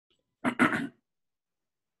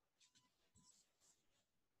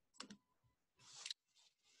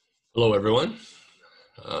Hello, everyone.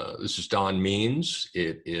 This is Don Means.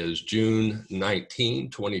 It is June 19,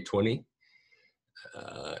 2020,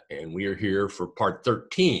 and we are here for part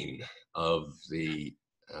 13 of the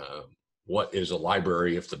What is a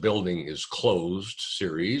Library If the Building is Closed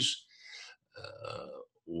series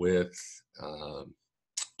with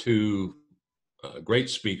two great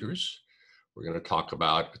speakers. We're going to talk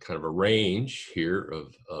about kind of a range here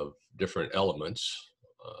of different elements,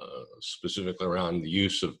 specifically around the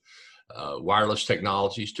use of wireless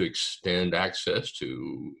technologies to extend access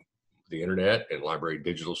to the internet and library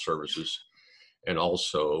digital services, and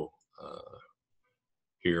also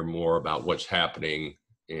hear more about what's happening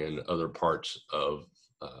in other parts of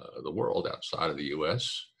the world outside of the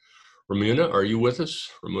U.S. Ramune, are you with us,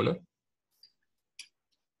 Ramune?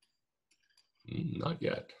 Not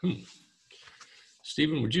yet.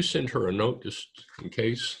 Stephen, would you send her a note just in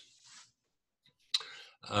case?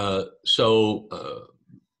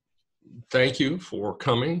 Thank you for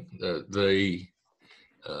coming.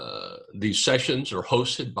 These sessions are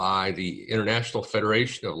hosted by the International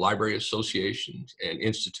Federation of Library Associations and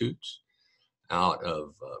Institutes out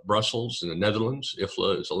of Brussels in the Netherlands.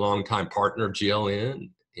 IFLA is a longtime partner of GLN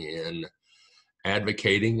in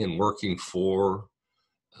advocating and working for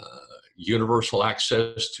universal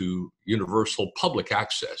access to universal public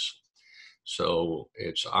access. So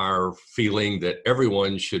it's our feeling that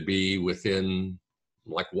everyone should be within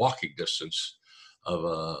like walking distance of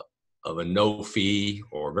a no fee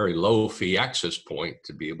or very low fee access point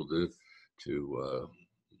to be able to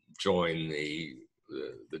join the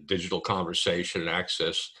digital conversation and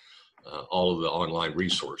access all of the online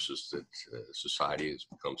resources that society has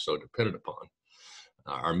become so dependent upon.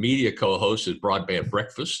 Our media co-host is Broadband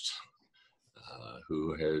Breakfast,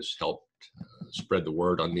 who has helped spread the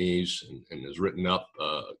word on these and has written up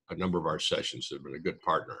a number of our sessions. Have been a good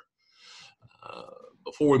partner.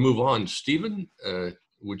 Before we move on, Stephen,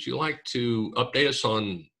 would you like to update us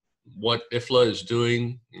on what IFLA is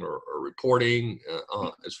doing or reporting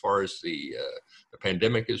as far as the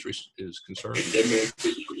pandemic is concerned?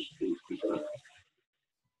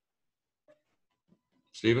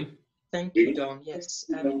 Stephen? Thank you, Don. Yes.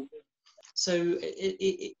 So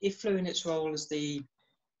IFLA in its role as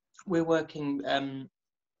we're working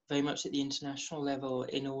very much at the international level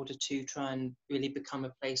in order to try and really become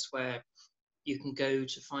a place where you can go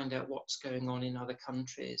to find out what's going on in other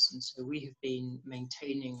countries. And so we have been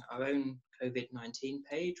maintaining our own COVID-19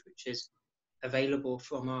 page, which is available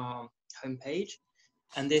from our homepage.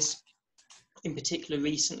 And this in particular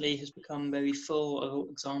recently has become very full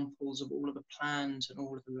of examples of all of the plans and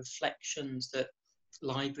all of the reflections that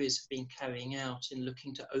libraries have been carrying out in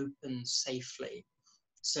looking to open safely.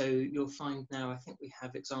 So you'll find now, I think we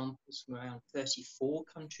have examples from around 34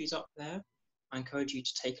 countries up there. I encourage you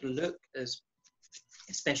to take a look,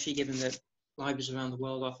 especially given that libraries around the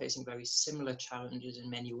world are facing very similar challenges in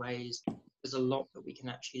many ways. There's a lot that we can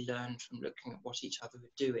actually learn from looking at what each other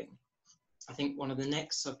are doing. I think one of the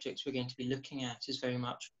next subjects we're going to be looking at is very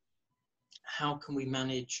much how can we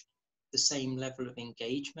manage the same level of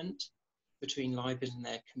engagement between libraries and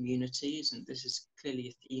their communities, and this is clearly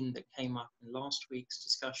a theme that came up in last week's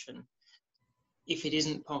discussion. If it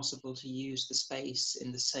isn't possible to use the space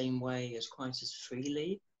in the same way as quite as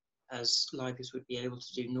freely as libraries would be able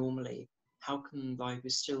to do normally, how can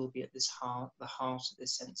libraries still be at the heart of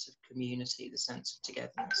this sense of community, the sense of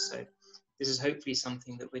togetherness? So this is hopefully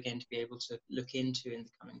something that we're going to be able to look into in the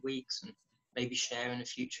coming weeks and maybe share in a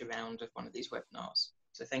future round of one of these webinars.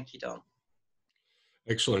 So thank you, Don.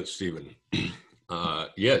 Excellent, Stephen.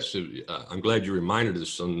 Yes, I'm glad you reminded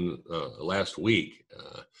us on last week.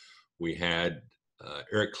 We had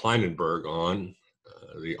Eric Kleinenberg on,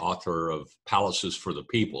 the author of Palaces for the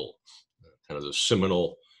People, kind of the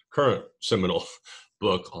current seminal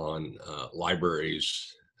book on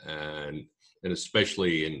libraries and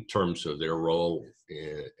especially in terms of their role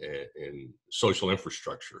in social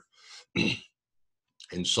infrastructure.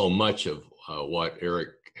 And so much of what Eric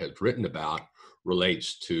has written about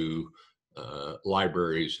relates to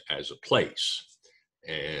libraries as a place.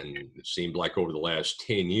 And it seemed like over the last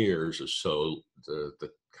 10 years or so,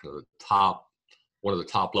 one of the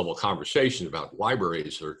top level conversations about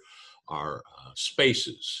libraries are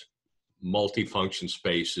spaces, multifunction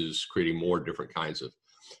spaces, creating more different kinds of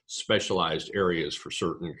specialized areas for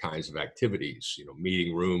certain kinds of activities,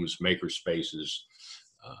 meeting rooms, maker spaces,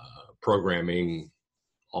 programming,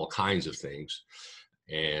 all kinds of things.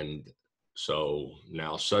 And so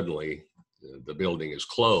now suddenly the building is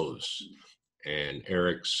closed, and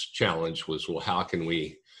Eric's challenge was, well, how can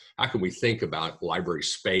we think about library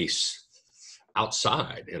space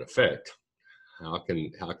outside? In effect, how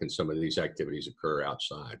can some of these activities occur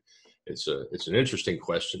outside? it's an interesting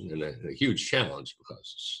question and a huge challenge,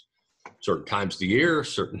 because certain times of the year,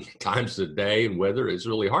 certain times of the day and weather, it's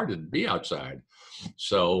really hard to be outside.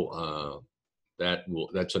 So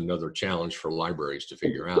that's another challenge for libraries to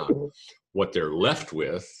figure out. What they're left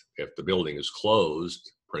with, if the building is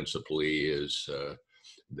closed, principally is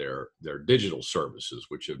their digital services,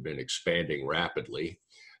 which have been expanding rapidly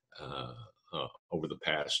over the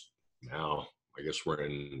past, now I guess we're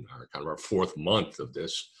in our fourth month of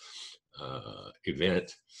this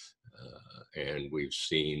event, and we've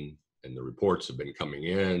seen, and the reports have been coming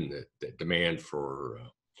in, that demand for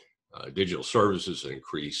digital services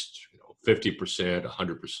increased 50%,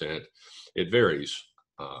 100%. It varies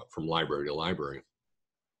from library to library.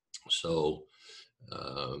 So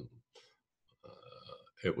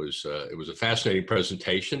it was a fascinating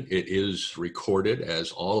presentation. It is recorded,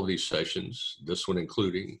 as all of these sessions, this one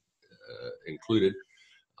included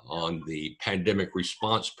on the pandemic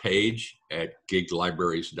response page at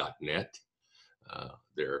giglibraries.net.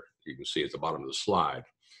 There you can see at the bottom of the slide.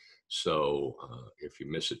 So if you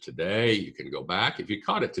miss it today, you can go back. If you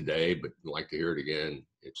caught it today but would like to hear it again,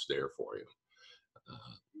 it's there for you.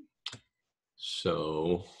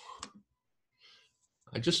 So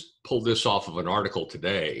I just pulled this off of an article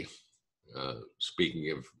today,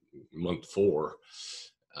 speaking of month 4,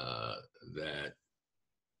 that,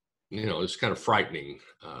 it's kind of frightening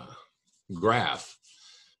graph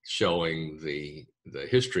showing the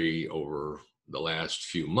history over the last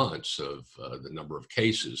few months of the number of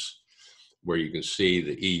cases, where you can see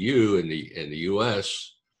the EU and the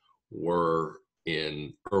US were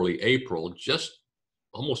in early April just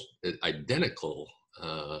almost identical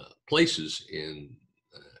places in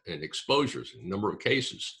exposures, number of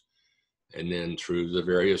cases. And then through the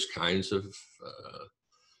various kinds of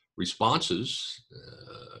responses,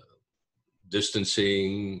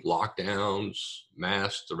 distancing, lockdowns,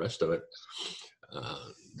 masks, the rest of it,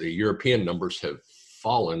 the European numbers have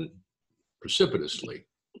fallen precipitously,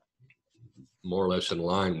 more or less in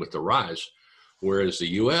line with the rise, whereas the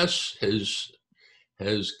US has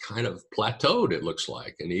kind of plateaued, it looks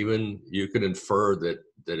like, and even you could infer that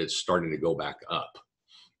it's starting to go back up,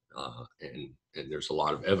 and there's a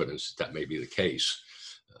lot of evidence that may be the case.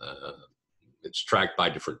 It's tracked by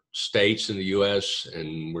different states in the US,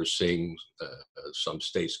 and we're seeing some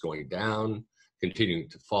states going down, continuing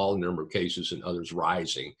to fall in the number of cases, and others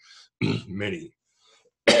rising. Many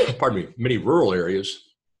rural areas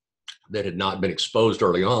that had not been exposed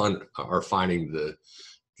early on are finding the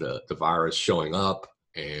virus showing up,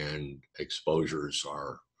 and exposures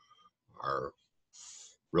are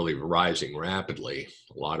really rising rapidly.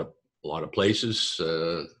 A lot of places.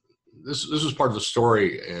 This is part of the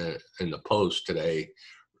story in the Post today,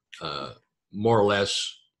 more or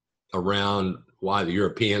less around why the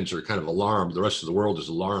Europeans are kind of alarmed. The rest of the world is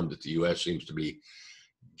alarmed that the U.S. seems to be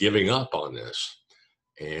giving up on this,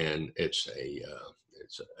 and it's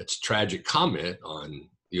a tragic comment on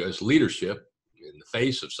U.S. leadership in the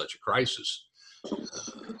face of such a crisis,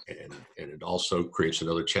 and it also creates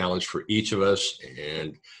another challenge for each of us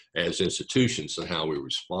and as institutions on how we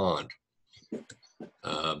respond.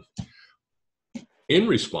 In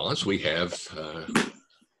response, we have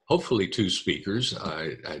hopefully 2 speakers.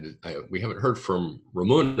 We haven't heard from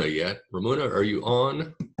Ramune yet. Ramune, are you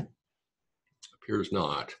on? Appears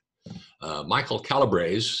not. Michael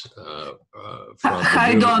Calabrese from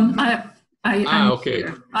Hi, Don. I'm okay.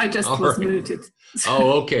 Here. I just was muted.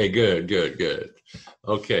 Oh, okay, good.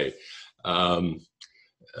 Okay.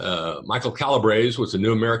 Michael Calabrese with the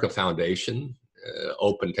New America Foundation,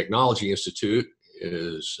 Open Technology Institute,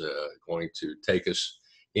 is going to take us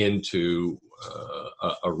into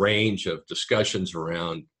a range of discussions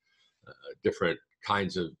around different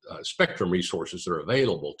kinds of spectrum resources that are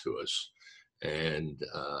available to us. And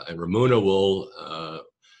Ramune will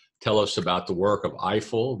tell us about the work of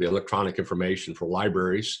EIFL, the Electronic Information for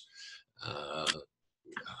Libraries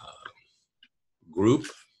group,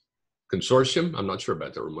 consortium, I'm not sure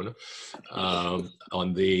about that, Ramune,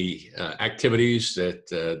 on the activities that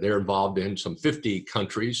they're involved in, some 50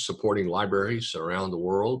 countries supporting libraries around the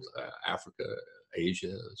world, Africa,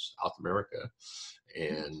 Asia, South America,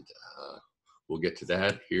 and we'll get to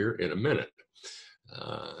that here in a minute.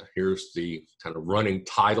 Here's the kind of running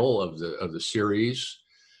title of the series.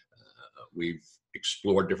 We've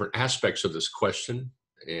explored different aspects of this question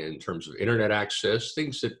in terms of internet access,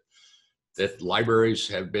 things that libraries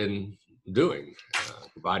have been doing,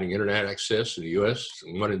 providing internet access in the U.S.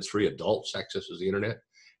 1 in 3 adults accesses the internet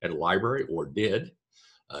at a library or did.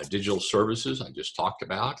 Digital services I just talked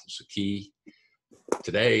about. It's a key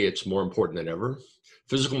today it's more important than ever.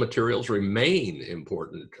 Physical materials remain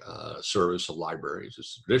important service of libraries.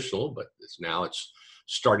 It's traditional, but it's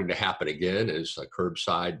starting to happen again as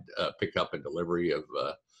curbside pickup and delivery of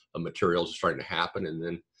materials is starting to happen. And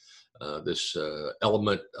then this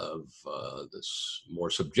element of this more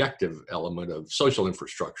subjective element of social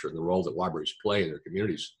infrastructure and the role that libraries play in their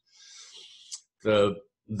communities.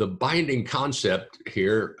 The binding concept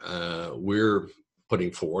here we're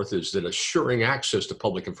putting forth is that assuring access to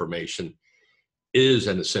public information is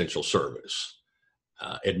an essential service.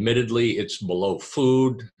 Admittedly, it's below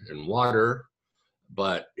food and water,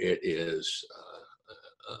 but it is,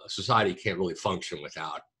 society can't really function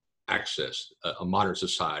without access. A modern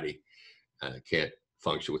society can't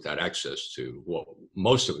function without access to what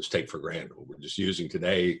most of us take for granted. We're just using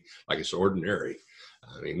today like it's ordinary.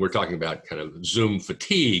 I mean, we're talking about kind of Zoom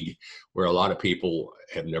fatigue, where a lot of people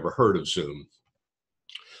have never heard of Zoom.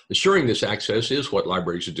 Assuring this access is what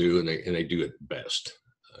libraries do, and they do it best.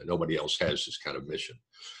 Nobody else has this kind of mission.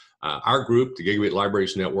 Our group, the Gigabit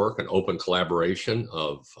Libraries Network, an open collaboration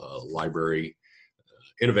of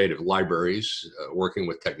innovative libraries working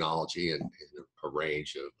with technology and a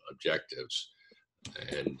range of objectives.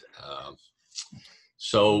 And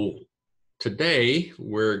so today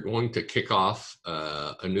we're going to kick off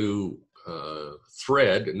a new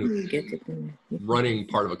thread, a new running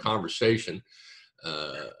part of a conversation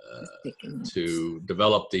to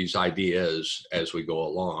develop these ideas as we go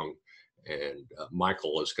along. And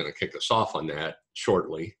Michael is going to kick us off on that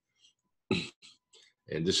shortly.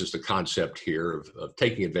 And this is the concept here of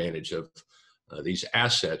taking advantage of these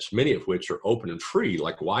assets, many of which are open and free,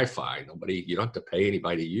 like Wi-Fi. You don't have to pay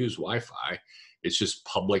anybody to use Wi-Fi. It's just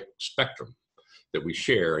public spectrum that we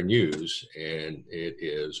share and use. And it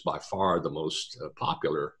is by far the most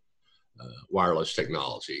popular wireless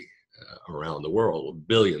technology around the world.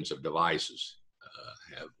 Billions of devices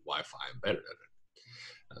have Wi-Fi embedded in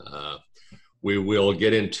it. We will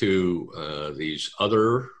get into these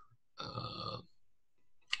other,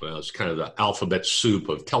 well, it's kind of the alphabet soup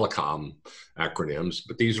of telecom acronyms,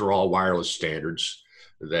 but these are all wireless standards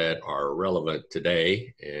that are relevant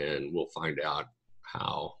today, and we'll find out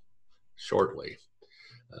how shortly.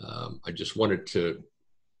 I just wanted to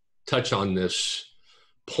touch on this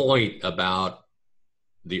point about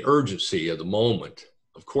the urgency of the moment.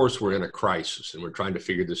 Of course, we're in a crisis, and we're trying to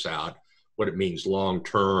figure this out, what it means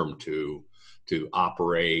long-term to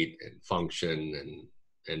operate and function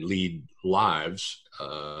and lead lives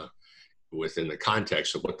within the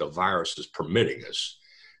context of what the virus is permitting us.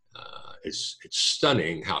 It's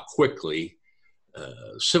stunning how quickly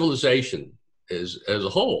civilization as a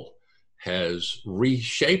whole has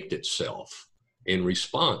reshaped itself in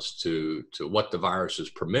response to what the virus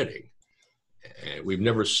is permitting. And we've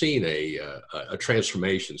never seen a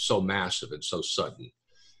transformation so massive and so sudden.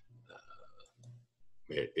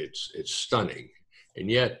 It's stunning. And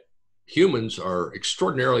yet humans are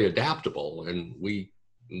extraordinarily adaptable, and we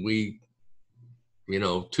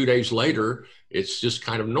 2 days later, it's just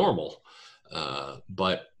kind of normal.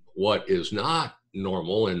 But what is not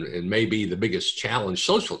normal and maybe the biggest challenge,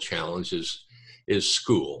 social challenge, is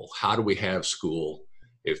school. How do we have school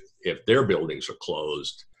if their buildings are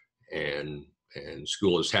closed and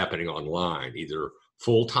school is happening online, either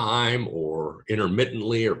full-time or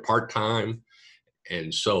intermittently or part-time?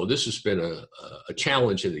 And so this has been a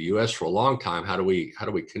challenge in the U.S. for a long time. How do we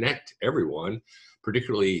connect everyone,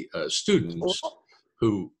 particularly students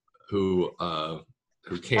who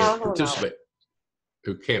can't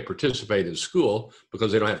participate in school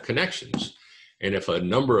because they don't have connections? And if a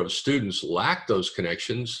number of students lack those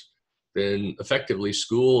connections, then effectively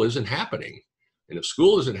school isn't happening. And if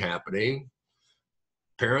school isn't happening,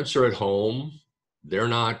 parents are at home. They're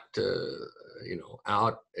not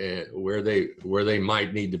out where they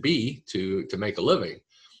might need to be to make a living.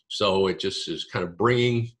 So it just is kind of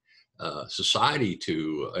bringing society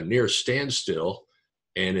to a near standstill,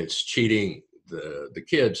 and it's cheating the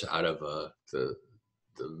kids out of the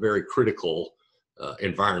very critical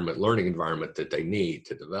learning environment that they need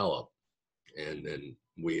to develop. And then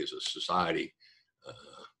we as a society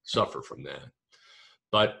suffer from that.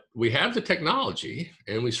 But we have the technology,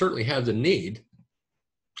 and we certainly have the need.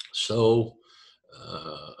 So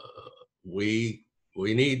we're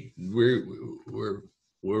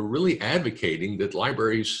really advocating that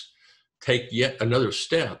libraries take yet another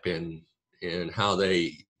step in how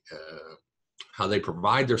they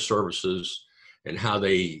provide their services and how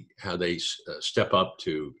they step up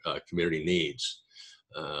to community needs.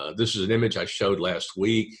 This is an image I showed last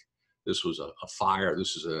week. This was a fire.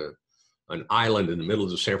 This is an island in the middle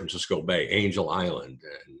of the San Francisco Bay, Angel Island,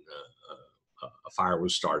 and a fire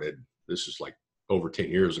was started. This is like over 10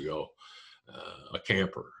 years ago, a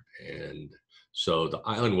camper. And so the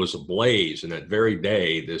island was ablaze. And that very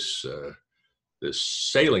day, this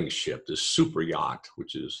sailing ship, this super yacht,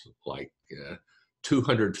 which is like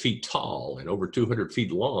 200 feet tall and over 200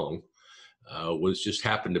 feet long, was just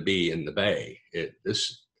happened to be in the bay.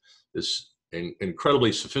 This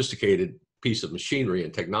incredibly sophisticated piece of machinery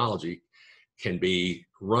and technology can be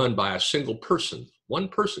run by a single person. One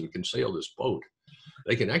person can sail this boat.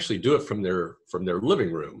 They can actually do it from their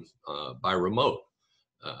living room by remote.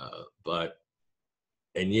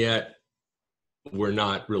 And yet we're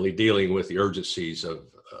not really dealing with the urgencies of.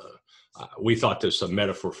 We thought this was a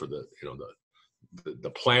metaphor for the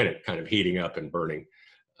planet kind of heating up and burning.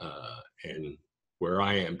 And where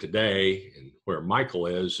I am today, and where Michael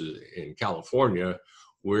is in California,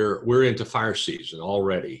 we're into fire season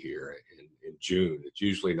already here in June. It's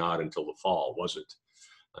usually not until the fall. It wasn't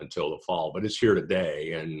until the fall, but it's here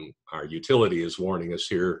today. And our utility is warning us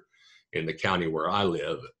here in the county where I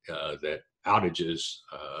live that outages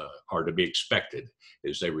are to be expected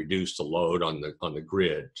as they reduce the load on the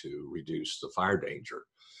grid to reduce the fire danger.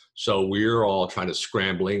 So we're all trying to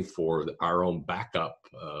scrambling for our own backup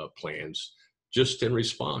plans, just in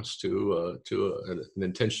response to an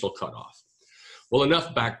intentional cutoff. Well,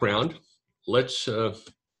 enough background. Let's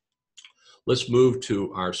move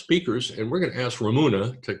to our speakers, and we're going to ask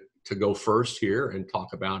Ramune to go first here and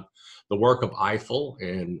talk about the work of IFL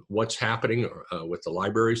and what's happening with the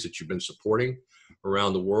libraries that you've been supporting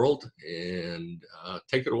around the world. And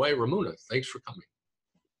take it away, Ramune. Thanks for coming.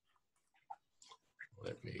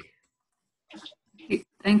 Let me.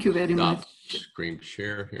 Thank you very much. Screen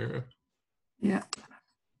share here. Yeah.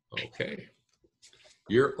 Okay.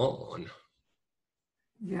 You're on.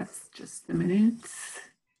 Yes, just a minute.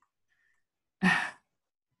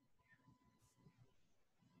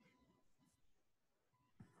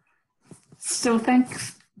 So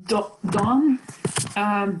thanks, Don.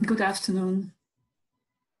 Good afternoon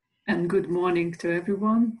and good morning to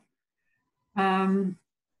everyone.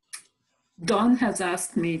 Don has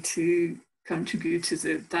asked me to contribute to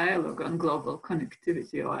the dialogue on global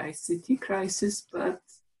connectivity or ICT crisis, but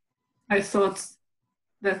I thought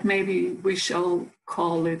that maybe we shall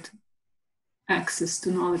call it access to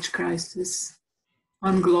knowledge crisis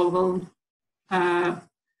on global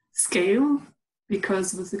scale,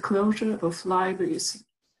 because with the closure of libraries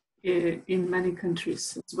in many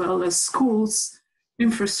countries, as well as schools,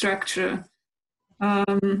 infrastructure,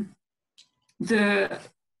 the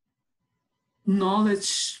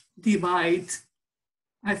knowledge divide,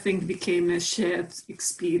 I think, became a shared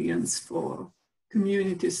experience for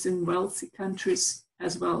communities in wealthy countries,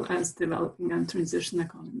 as well as developing and transition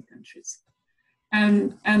economy countries.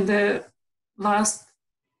 And the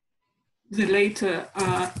later,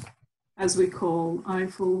 as we call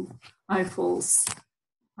IFL's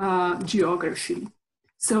geography.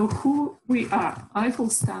 So who we are.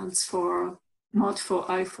 IFL stands for, not for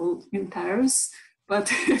Eiffel in Paris,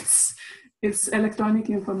 but it's electronic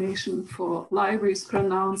information for libraries,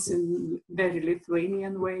 pronounced in very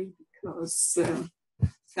Lithuanian way, because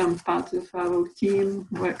some part of our team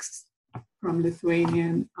works from Lithuania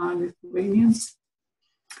and are Lithuanians.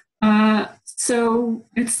 So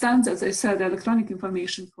it stands, as I said, electronic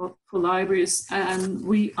information for libraries, and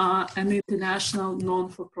we are an international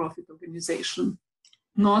non-for-profit organization,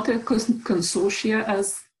 not a consortia,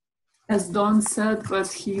 as Don said,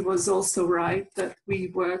 but he was also right that we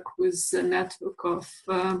work with a network of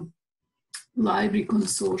library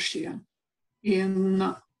consortia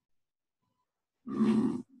in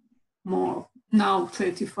more now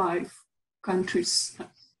 35 countries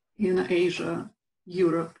in Asia,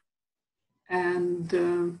 Europe, and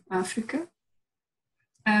Africa,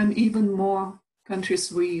 and even more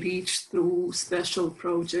countries we reach through special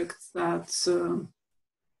projects that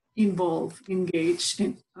engage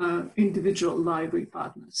in individual library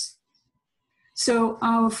partners. So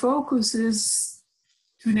our focus is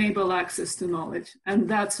to enable access to knowledge, and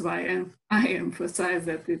that's why I emphasize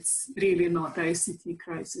that it's really not ICT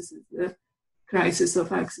crisis, it's a crisis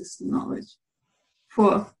of access to knowledge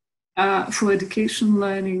for education,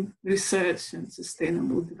 learning, research, and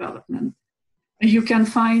sustainable development. You can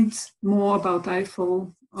find more about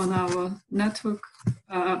IFL on our network,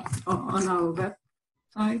 on our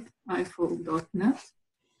website, ifl.net.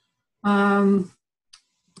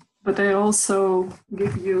 But I also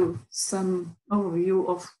give you some overview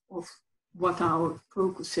of what our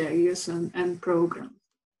focus areas and programs.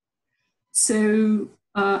 So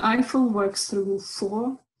IFL works through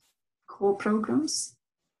 4 core programs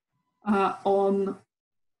on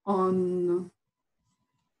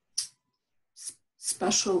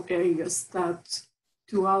special areas that,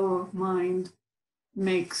 to our mind,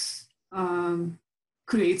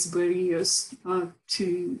 creates barriers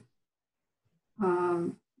to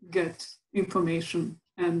get information,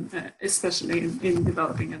 and especially in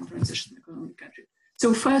developing and transition economic countries.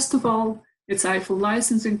 So first of all, it's IFL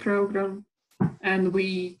licensing program, and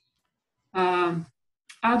we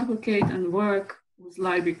advocate and work with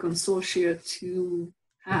library consortia to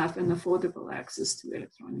have an affordable access to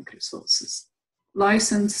electronic resources.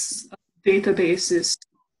 License databases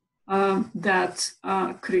that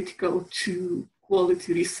are critical to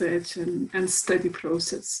quality research and study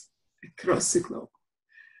process across the globe.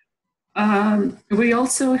 We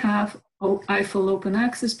also have IFL Open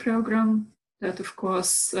Access program that, of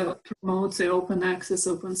course, promotes the open access,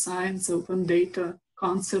 open science, open data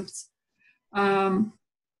concepts,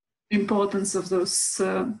 importance of those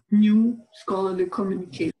new scholarly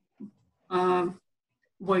communication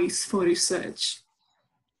ways for research.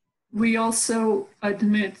 We also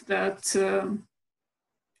admit that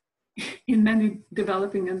in many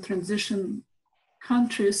developing and transition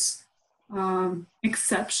countries,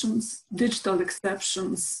 digital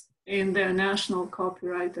exceptions in their national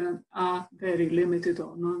copyright are very limited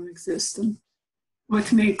or non-existent,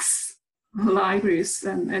 what makes libraries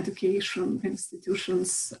and education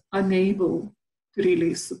institutions unable to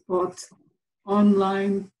really support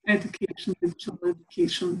online education, digital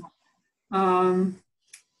education.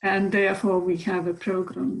 And therefore, we have a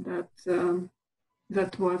program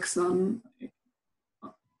that works on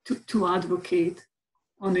to advocate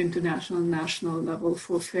on international and national level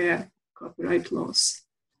for fair copyright laws.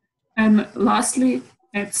 And lastly,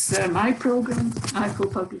 it's my program,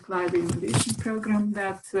 IFL Public Library Innovation Program,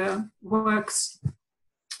 that works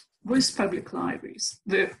with public libraries.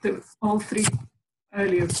 All three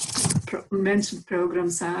earlier mentioned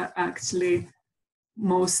programs are actually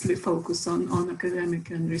mostly focused on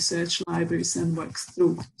academic and research libraries and works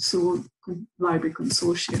through library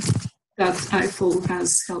consortia that IFL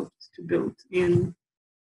has helped to build in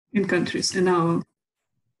our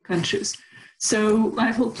countries. So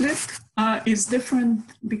IFL PLIC is different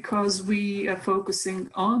because we are focusing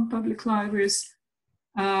on public libraries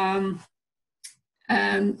and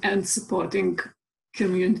supporting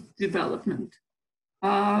community development.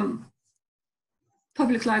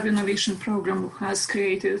 Public Library Innovation Program has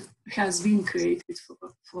been created for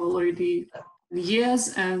already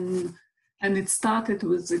years, and it started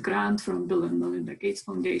with a grant from Bill and Melinda Gates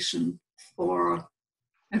Foundation for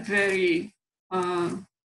a very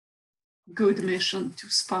good mission to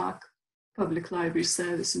spark public library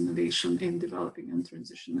service innovation in developing and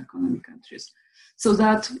transition economic countries. So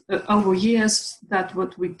that over years, that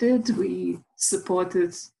what we did, we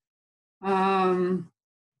supported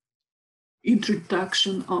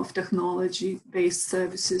introduction of technology-based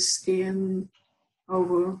services in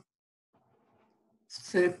over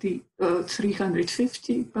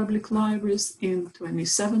 350 public libraries in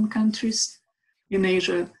 27 countries in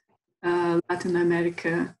Asia, Latin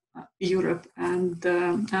America, Europe, and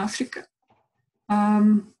Africa.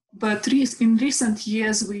 But in recent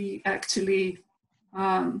years, we actually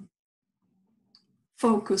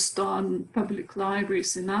focused on public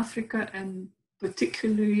libraries in Africa, and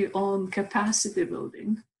particularly on capacity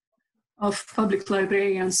building of public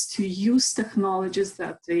librarians to use technologies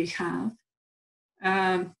that they have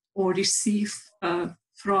or receive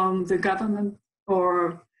from the government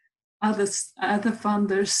or other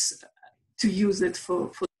funders to use it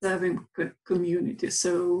for serving community.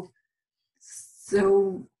 So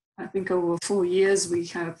I think over 4 years we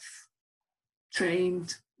have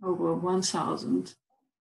trained over 1,000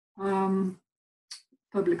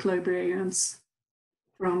 public librarians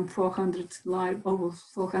from over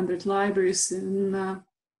 400 libraries in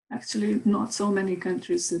actually not so many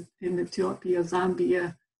countries, in Ethiopia,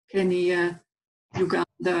 Zambia, Kenya,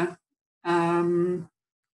 Uganda,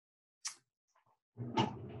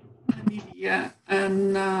 Namibia,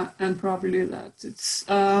 and probably that. It's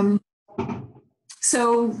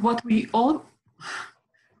so what we all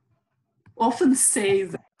often say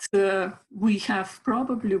that we have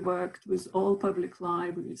probably worked with all public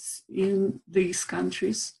libraries in these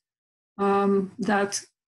countries that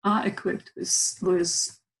are equipped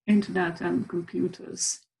with internet and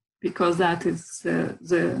computers, because that is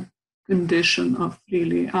the condition of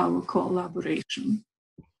really our collaboration.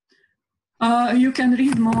 You can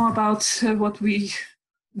read more about what we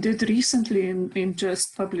did recently in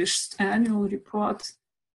just published annual report.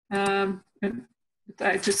 But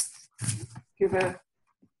I just give a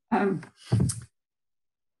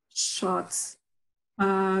short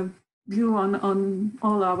view on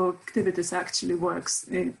all our activities. Actually works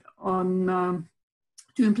on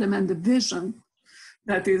to implement the vision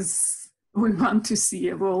that is we want to see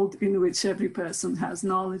a world in which every person has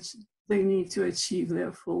knowledge. They need to achieve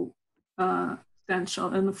their full potential.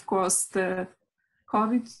 And of course, the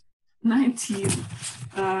COVID-19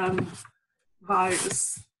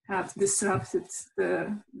 virus have disrupted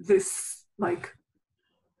this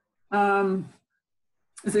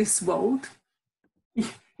world.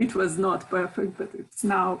 It was not perfect, but it's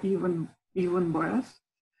now even worse.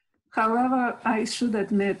 However, I should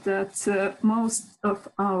admit that most of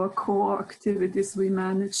our core activities we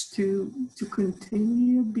managed to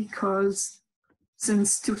continue, because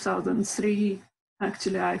since 2003,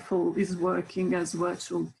 actually IFL is working as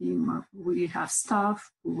virtual team. We have staff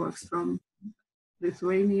who works from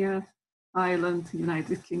Lithuania, Ireland,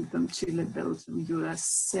 United Kingdom, Chile, Belgium,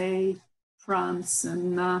 USA, France,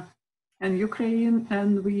 and Ukraine,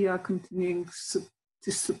 and we are continuing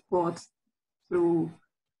to support through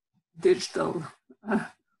digital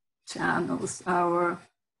channels our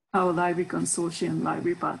library consortium and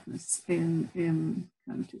library partners in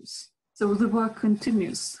countries. So the work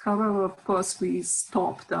continues. However, of course, we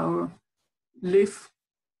stopped our live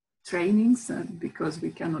trainings because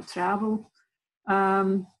we cannot travel.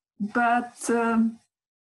 But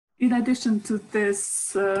in addition to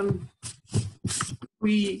this,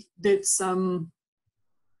 we did some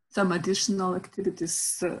additional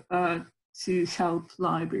activities to help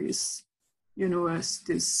libraries,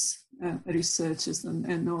 universities, researchers,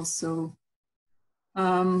 and also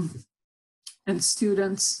and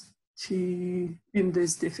students in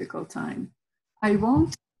this difficult time. I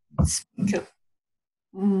won't speak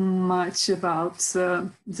much about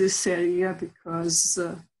this area because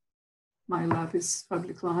my lab is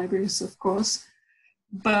public libraries, of course,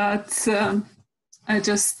 but I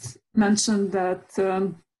just mentioned that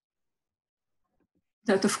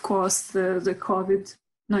of course the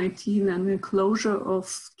COVID-19 and the closure of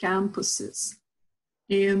campuses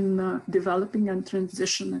in developing and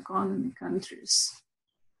transition economy countries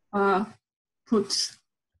put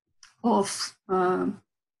off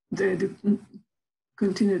the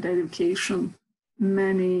continued education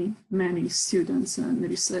many students and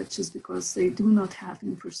researchers, because they do not have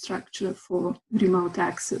infrastructure for remote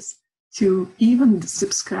access to even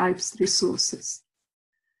subscribed resources.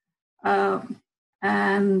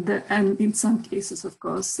 And in some cases, of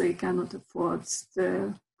course, they cannot afford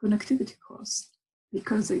the connectivity cost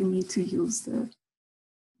because they need to use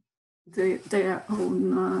their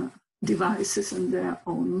own devices and their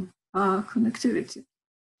own connectivity.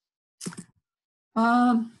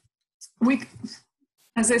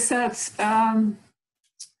 As I said, I'm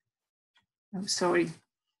sorry.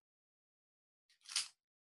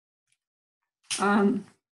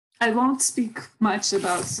 I won't speak much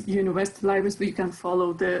about university libraries, but you can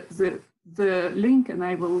follow the link, and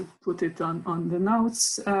I will put it on the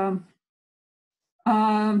notes.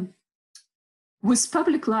 With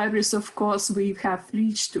public libraries, of course, we have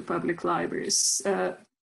reached to public libraries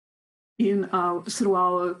through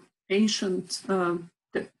our ancient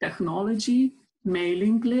technology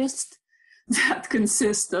mailing list that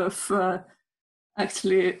consists of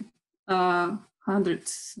actually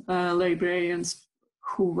hundreds librarians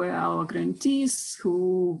who were our grantees,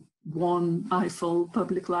 who won IFL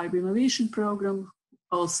Public Library Innovation Program,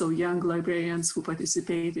 also young librarians who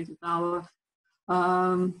participated in our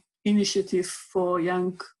initiative for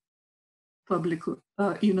young public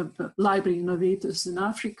library innovators in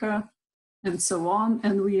Africa, and so on.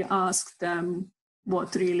 And we asked them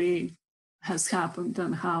what really has happened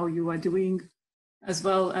and how you are doing, as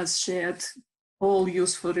well as shared all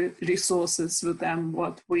useful resources with them,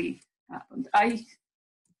 what we happened.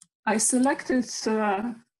 I selected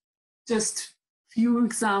just few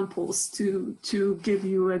examples to give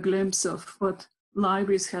you a glimpse of what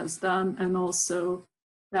libraries has done, and also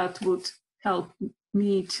that would help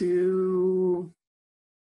me to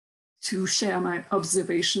share my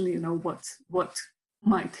observation, what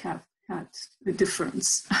might have had a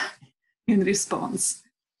difference in response.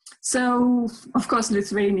 So, of course,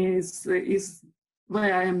 Lithuania is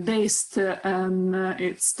where I am based, and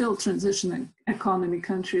it's still transitioning economy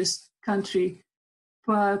country,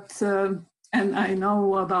 but and I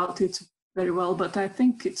know about it very well, but I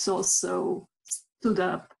think it's also stood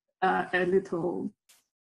up a little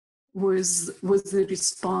with the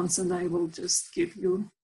response, and I will just give you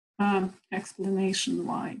explanation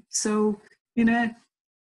why. So in a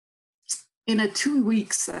 2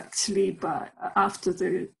 weeks, actually, but after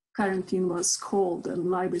the quarantine was called and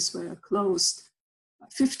libraries were closed,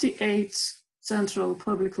 58 central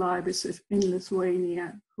public libraries in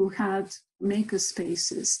Lithuania who had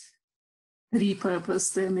makerspaces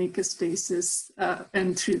repurposed their makerspaces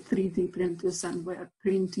and 3D printers, and were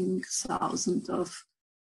printing thousands of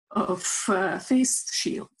face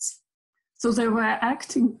shields. So they were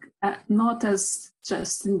acting not as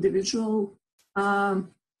just individual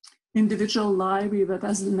library, but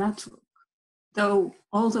as a network. Though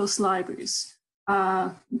all those libraries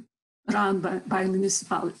are run by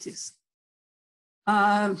municipalities.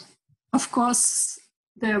 Of course,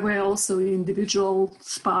 there were also individual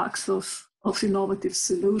sparks of innovative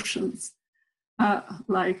solutions,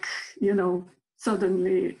 like,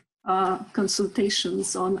 suddenly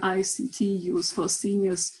consultations on ICT use for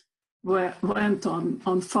seniors went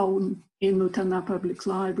on phone in Utena Public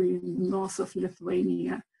Library in the north of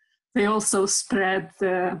Lithuania. They also spread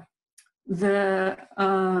the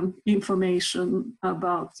information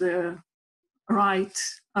about the right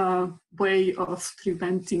way of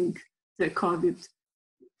preventing the COVID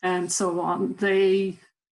and so on. Vilnius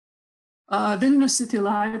City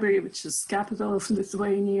Library, which is capital of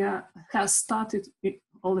Lithuania, has started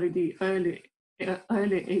already early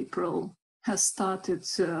April, has started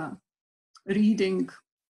reading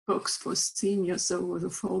books for seniors over the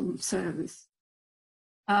phone service.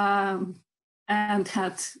 And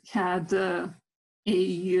had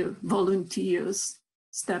volunteers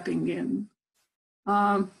stepping in.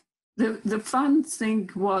 The fun thing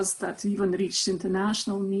was that even reached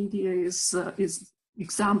international media is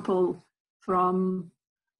example from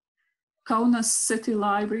Kaunas City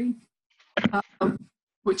Library,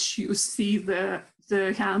 which you see the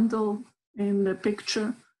handle in the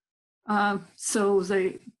picture. So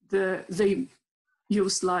they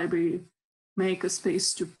use library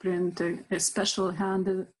makerspace to print a special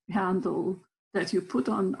handle that you put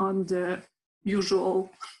on the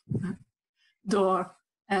usual door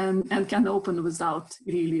and can open without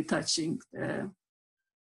really touching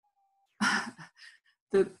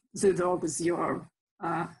the door with your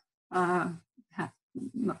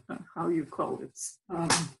how you call it,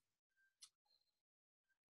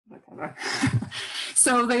 whatever.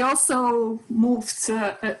 So they also moved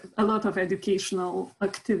a lot of educational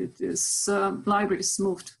activities. Libraries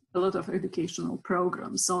moved a lot of educational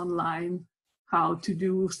programs online, how to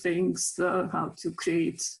do things, how to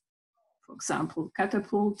create, for example,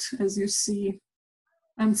 catapult, as you see,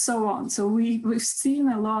 and so on. So we've seen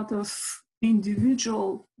a lot of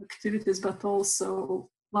individual activities, but also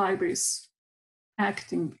libraries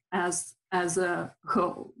acting as a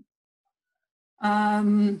whole.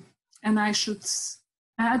 And I should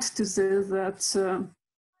add to this that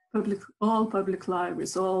all public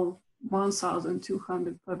libraries, all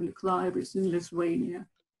 1,200 public libraries in Lithuania,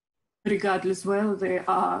 regardless whether they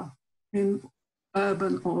are in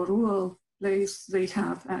urban or rural place, they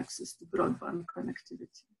have access to broadband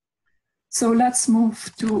connectivity. So let's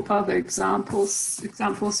move to other examples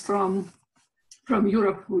from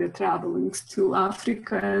Europe. We are traveling to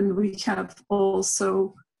Africa, and we have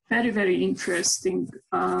also very interesting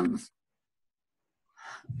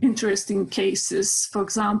cases. For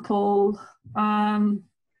example,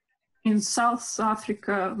 in South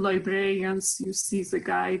Africa, librarians, you see the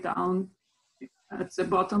guy down at the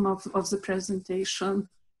bottom of the presentation,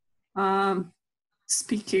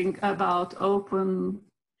 speaking about open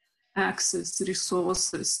access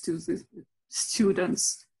resources to the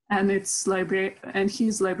students. And he's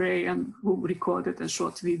librarian who recorded a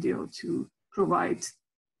short video to provide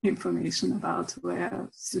information about where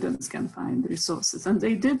students can find resources. And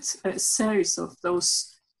they did a series of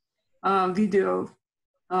those video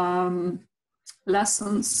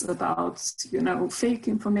lessons about, fake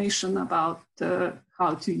information, about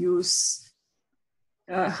how to use,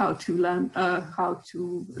 how to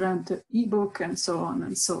rent an ebook, and so on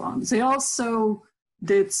and so on. They also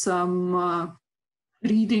did some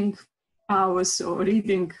reading hours, or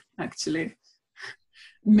reading actually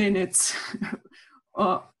minutes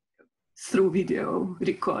through video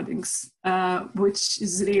recordings, which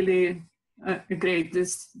is really great.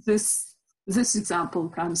 This example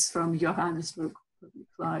comes from Johannesburg Public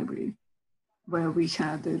Library, where we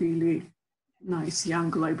had a really nice young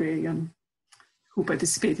librarian who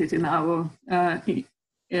participated in our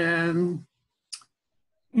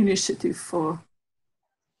initiative for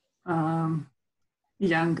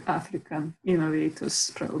Young African Innovators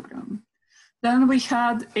Program. Then we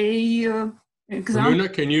had a example.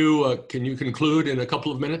 Ramune, can you conclude in a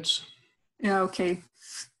couple of minutes? Yeah, okay.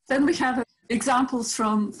 Then we have examples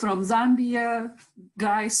from Zambia,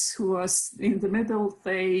 guys who was in the middle.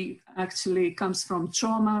 They actually comes from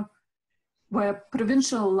Choma, where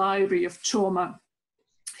Provincial Library of Choma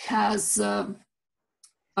has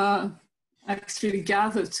actually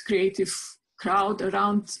gathered creative crowd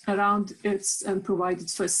around it and provided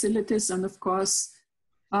facilities. And of course,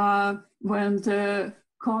 when the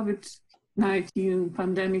COVID-19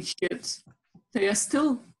 pandemic hit, they are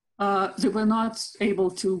still they were not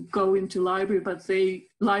able to go into library, but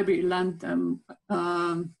library lent them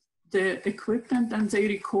the equipment, and they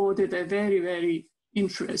recorded a very, very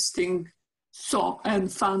interesting song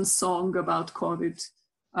and fun song about COVID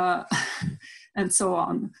and so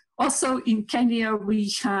on. Also in Kenya, we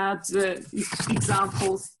had the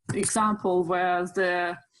example where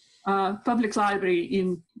the public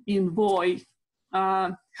library in Voi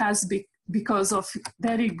has, because of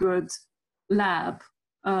very good lab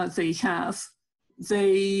they have,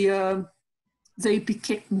 they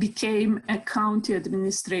became a county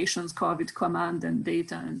administration's COVID command and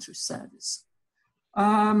data entry service.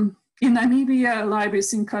 In Namibia,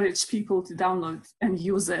 libraries encourage people to download and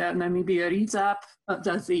use the Namibia Reads app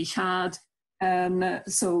that they had, and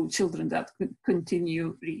so children that could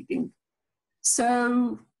continue reading.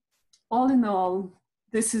 So all in all,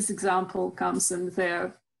 this example comes in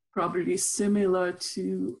there, probably similar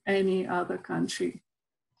to any other country.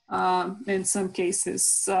 In some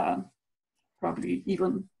cases, probably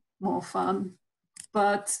even more fun.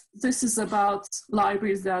 But this is about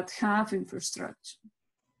libraries that have infrastructure.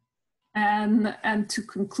 And to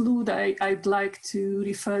conclude, I'd like to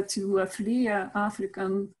refer to AFLIA,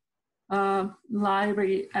 African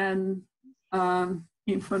Library and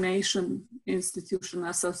Information Institution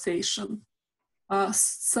Association,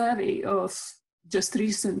 survey of just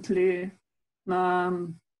recently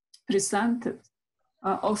presented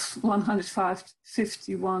of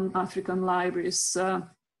 151 African libraries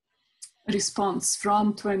response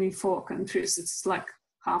from 24 countries. It's like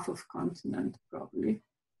half of continent probably.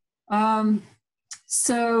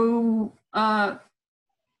 So about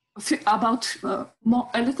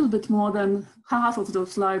a little bit more than half of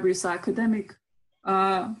those libraries are academic,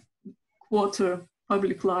 quarter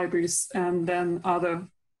public libraries, and then other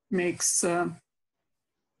makes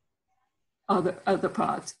other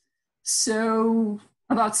part. So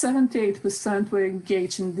about 78% were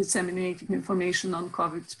engaged in disseminating information on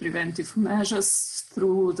COVID preventive measures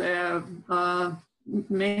through their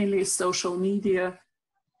mainly social media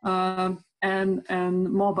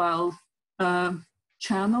and mobile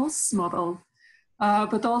channels,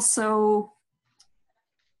 but also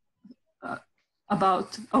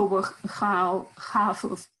about over half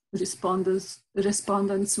of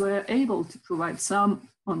respondents were able to provide some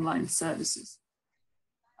online services.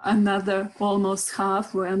 Another almost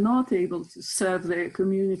half were not able to serve their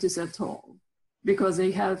communities at all because they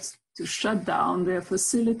had to shut down. Their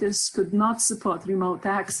facilities could not support remote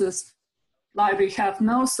access. Libraries have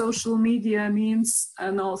no social media means,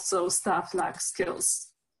 and also staff lack skills.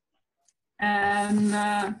 And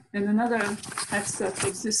another aspect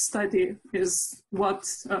of this study is what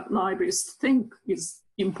libraries think is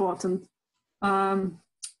important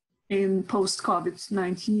in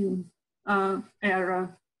post-COVID-19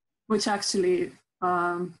 era, which actually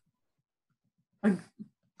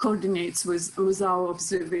coordinates with our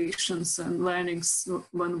observations and learnings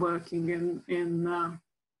when working in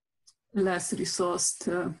less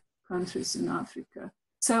resourced countries in Africa.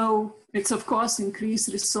 So it's of course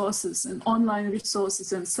increased resources and online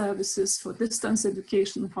resources and services for distance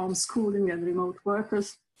education, homeschooling and remote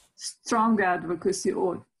workers, strong advocacy,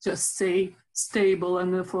 or just say stable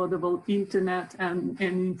and affordable internet and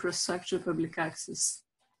infrastructure, public access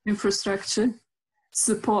infrastructure,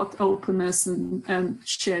 support openness and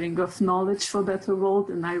sharing of knowledge for better world.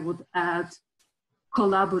 And I would add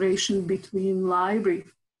collaboration between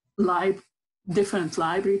different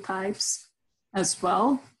library types as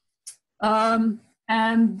well. And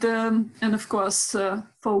of course,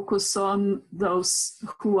 focus on those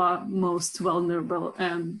who are most vulnerable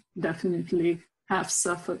and definitely have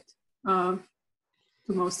suffered to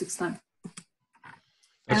most extent.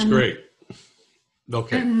 That's great.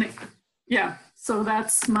 Okay. And, yeah, so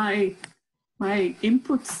that's my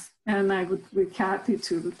input, and I would be happy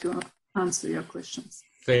to answer your questions.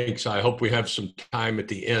 Thanks. I hope we have some time at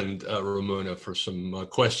the end, Ramune, for some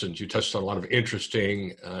questions. You touched on a lot of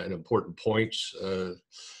interesting and important points.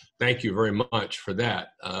 Thank you very much for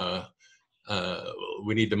that.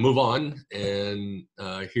 We need to move on and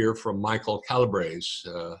hear from Michael Calabrese.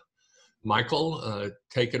 Michael,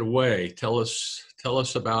 take it away. Tell us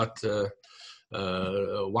about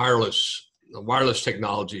wireless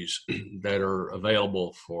technologies that are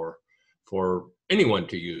available for anyone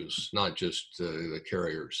to use, not just the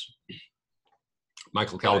carriers.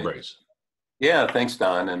 Michael Calabrese. Yeah, thanks,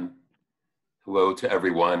 Don, and hello to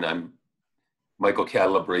everyone. I'm Michael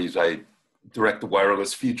Calabrese. I direct the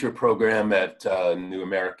Wireless Future program at New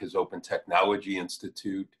America's Open Technology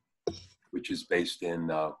Institute, which is based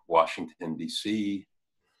in Washington, D.C.,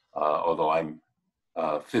 although I'm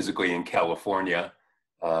physically in California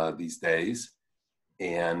these days.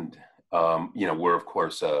 And, we're, of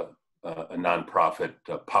course, a nonprofit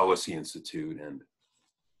policy institute, and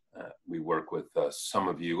we work with some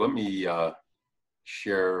of you. Let me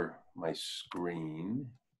share my screen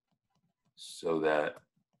so that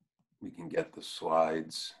we can get the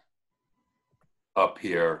slides up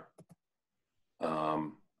here.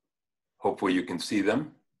 Hopefully you can see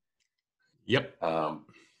them. Yep.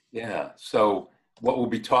 Yeah, so what we'll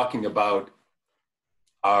be talking about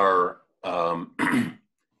are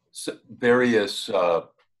various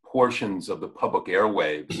portions of the public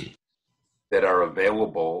airwaves that are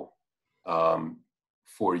available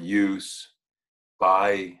for use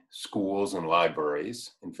by schools and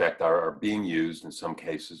libraries. In fact, are being used in some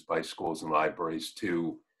cases by schools and libraries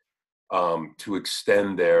to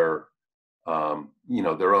extend their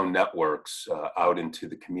their own networks out into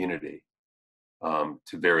the community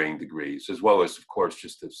to varying degrees, as well as, of course,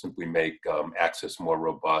 just to simply make access more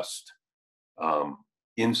robust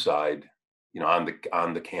inside, on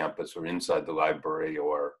the campus or inside the library,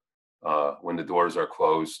 or when the doors are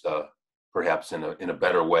closed, perhaps in a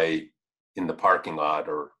better way in the parking lot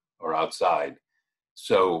or outside.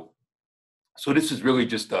 So this is really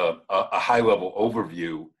just a high-level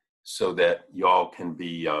overview so that y'all can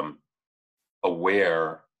be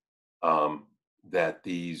aware that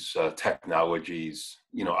these technologies,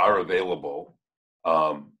 are available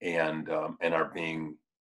and are being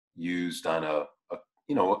used on a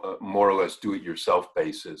more or less do-it-yourself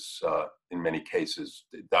basis in many cases.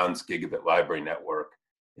 Don's Gigabit Library Network,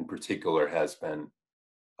 in particular, has been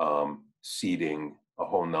seeding a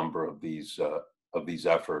whole number of these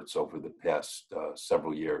efforts over the past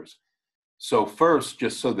several years. So first,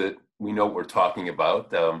 just so that we know what we're talking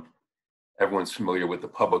about, everyone's familiar with the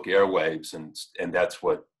public airwaves, and that's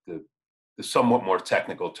what the somewhat more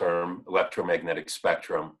technical term, electromagnetic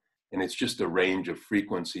spectrum, and it's just a range of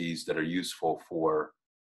frequencies that are useful for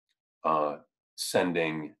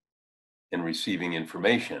sending and receiving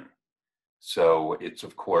information. So it's,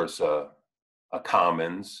 of course, a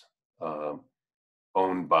commons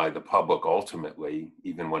owned by the public ultimately,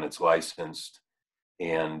 even when it's licensed,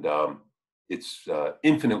 and it's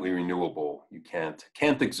infinitely renewable. You can't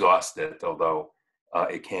exhaust it, although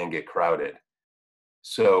it can get crowded.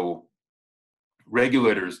 So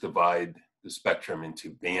regulators divide the spectrum into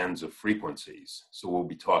bands of frequencies. So we'll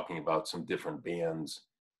be talking about some different bands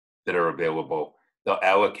that are available. They'll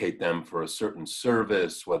allocate them for a certain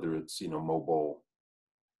service, whether it's mobile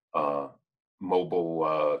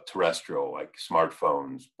terrestrial, like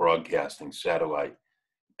smartphones, broadcasting, satellite,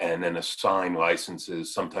 and then assign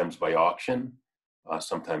licenses, sometimes by auction,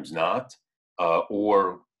 sometimes not,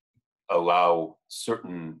 or allow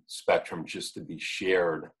certain spectrum just to be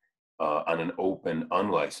shared on an open,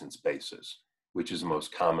 unlicensed basis, which is the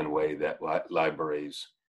most common way that libraries,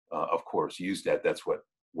 of course, use that. That's what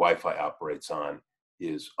Wi-Fi operates on,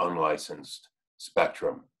 is unlicensed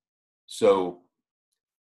spectrum. So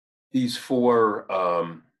these four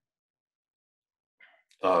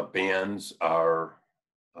bands are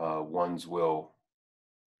ones we'll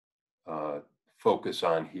focus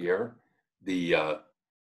on here. The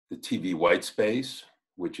TV white space,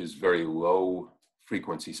 which is very low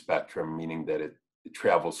frequency spectrum, meaning that it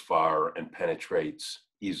travels far and penetrates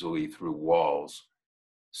easily through walls.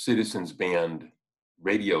 Citizens band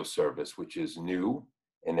radio service, which is new,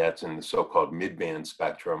 and that's in the so-called mid-band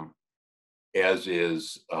spectrum, as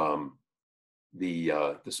is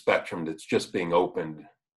the spectrum that's just being opened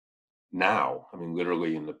now. I mean,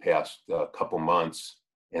 literally in the past couple months,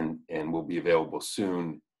 and will be available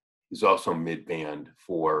soon, is also mid-band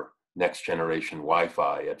for next generation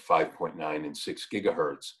Wi-Fi at 5.9 and 6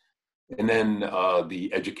 gigahertz. And then the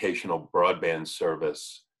educational broadband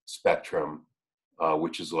service spectrum,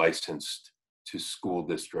 which is licensed to school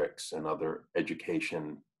districts and other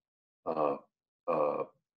education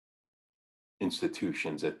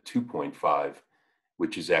institutions at 2.5,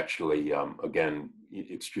 which is actually, again,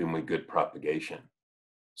 extremely good propagation.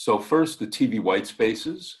 So first, the TV white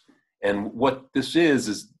spaces. And what this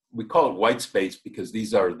is we call it white space because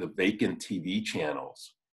these are the vacant TV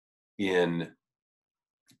channels in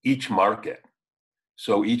each market.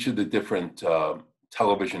 So each of the different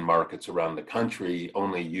television markets around the country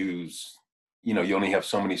only use, you only have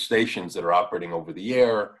so many stations that are operating over the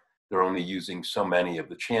air. They're only using so many of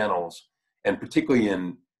the channels. And particularly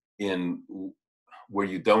in where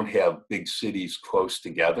you don't have big cities close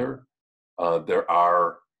together, there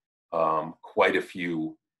are quite a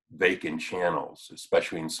few vacant channels,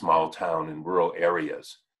 especially in small town and rural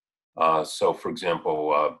areas. So for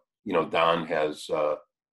example, Don has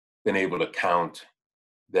been able to count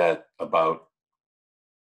that about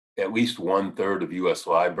at least 1/3 of US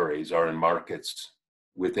libraries are in markets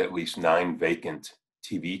with at least 9 vacant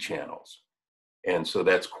TV channels. And so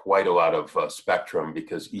that's quite a lot of spectrum,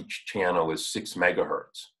 because each channel is 6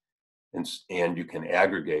 megahertz. And you can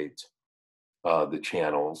aggregate the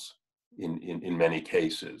channels in many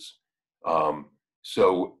cases.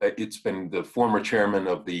 So it's been, the former chairman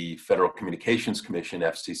of the Federal Communications Commission,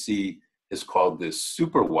 FCC, has called this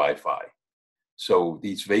super Wi-Fi. So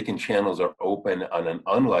these vacant channels are open on an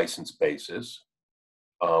unlicensed basis,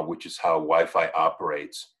 which is how Wi-Fi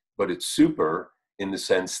operates, but it's super in the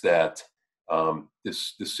sense that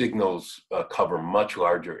the signals cover much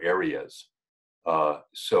larger areas.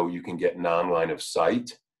 So you can get non-line of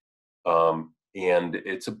sight. And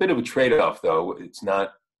it's a bit of a trade-off, though. It's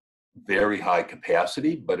not very high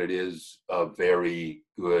capacity, but it is a very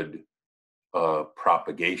good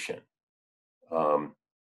propagation.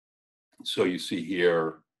 So you see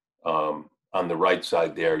here on the right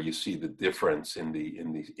side there, you see the difference in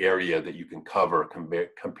the area that you can cover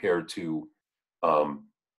compared to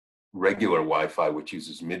regular Wi-Fi, which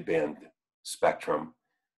uses mid-band spectrum.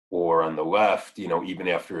 Or on the left, even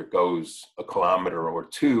after it goes a kilometer or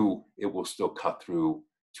 2, it will still cut through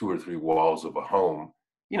 2 or 3 walls of a home.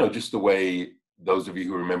 Just the way those of you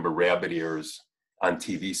who remember rabbit ears on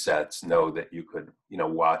TV sets know that you could,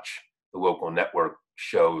 watch the local network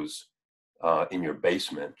shows in your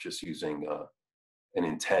basement just using an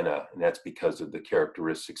antenna, and that's because of the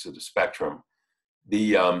characteristics of the spectrum.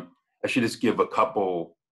 I should just give a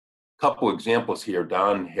couple examples here.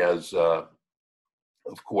 Don has,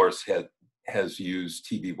 of course, has used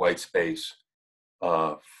TV white space,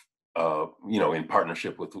 in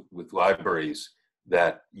partnership with libraries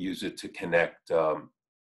that use it to connect,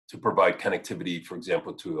 to provide connectivity, for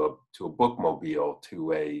example, to a bookmobile,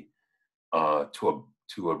 to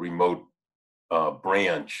a remote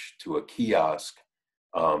branch, to a kiosk,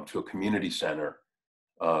 to a community center.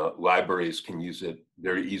 Libraries can use it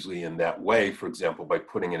very easily in that way, for example, by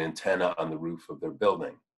putting an antenna on the roof of their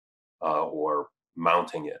building, or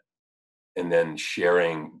mounting it, and then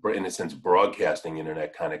sharing, in a sense, broadcasting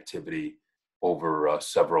internet connectivity over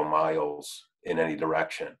several miles in any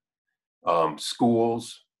direction.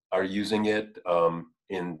 Schools are using it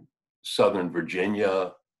in Southern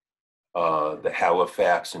Virginia, the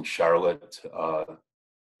Halifax and Charlotte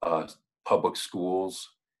public schools,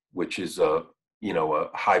 which is a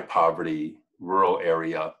high poverty rural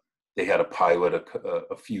area. They had a pilot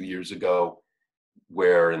a few years ago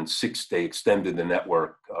where they extended the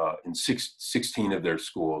network in 16 of their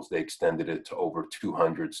schools. They extended it to over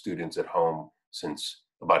 200 students at home, since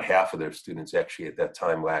about half of their students actually at that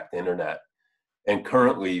time lacked internet. And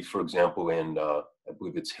currently, for example, in I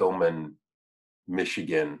believe it's Hillman,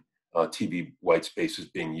 Michigan, TV white space is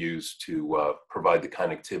being used to provide the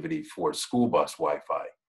connectivity for school bus Wi-Fi.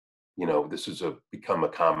 This has become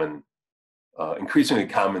a increasingly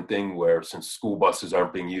common thing where, since school buses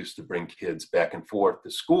aren't being used to bring kids back and forth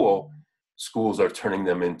to school, schools are turning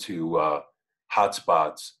them into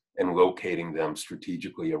hotspots and locating them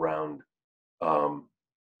strategically around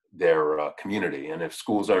their community. And if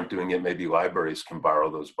schools aren't doing it, maybe libraries can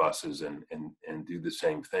borrow those buses and do the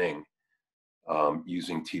same thing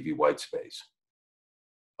using TV white space.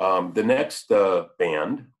 The next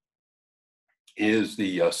band is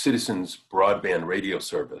the Citizens Broadband Radio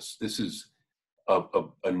Service. This is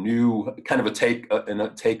a new kind of a take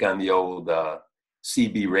on the old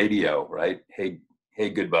CB radio, right? Hey,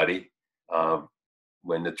 good buddy.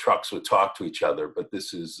 When the trucks would talk to each other, but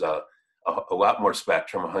this is a lot more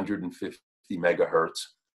spectrum, 150 megahertz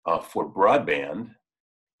for broadband,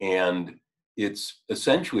 and it's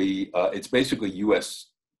essentially it's basically U.S.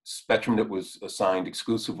 spectrum that was assigned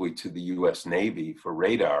exclusively to the U.S. Navy for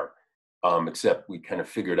radar, except we kind of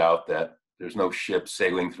figured out that there's no ships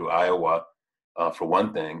sailing through Iowa, for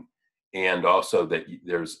one thing, and also that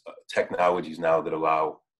there's technologies now that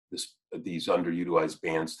allow these underutilized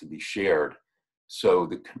bands to be shared. So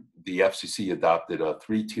the FCC adopted a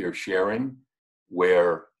 3-tier sharing,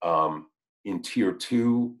 where in tier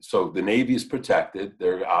 2, so the Navy is protected.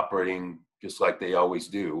 They're operating just like they always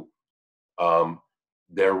do.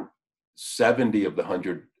 They're 70 of the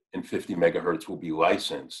 150 megahertz will be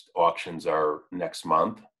licensed. Auctions are next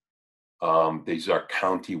month. These are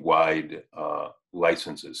county-wide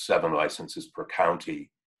licenses, 7 licenses per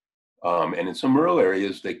county. And in some rural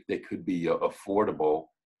areas, they could be affordable.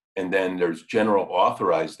 And then there's general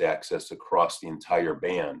authorized access across the entire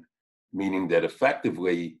band, meaning that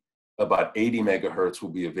effectively about 80 megahertz will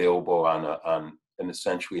be available on an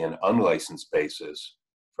essentially an unlicensed basis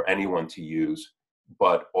for anyone to use,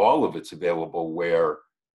 but all of it's available where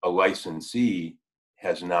a licensee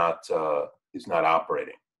is not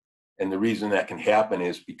operating. And the reason that can happen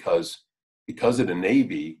is because because of the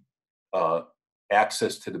Navy,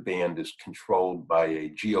 access to the band is controlled by a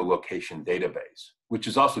geolocation database, which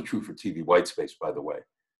is also true for TV whitespace, by the way.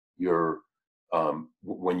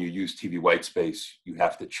 When you use TV whitespace, you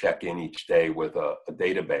have to check in each day with a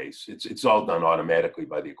database. It's all done automatically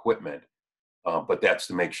by the equipment, but that's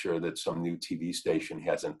to make sure that some new TV station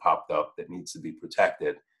hasn't popped up that needs to be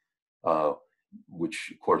protected,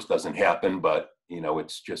 which of course doesn't happen, but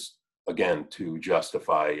it's just, again, to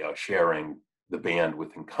justify sharing the band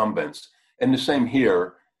with incumbents. And the same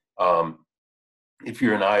here. If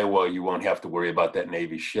you're in Iowa, you won't have to worry about that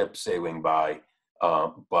Navy ship sailing by,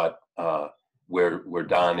 but where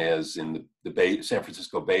Don is in the San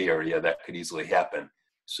Francisco Bay Area, that could easily happen.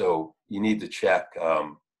 So you need to check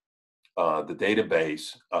the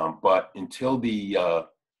database. But until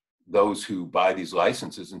those who buy these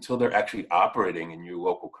licenses, until they're actually operating in your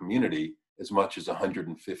local community, as much as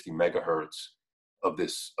 150 megahertz of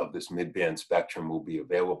this mid-band spectrum will be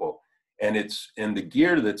available. And the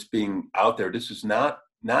gear that's being out there, this is not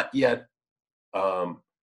yet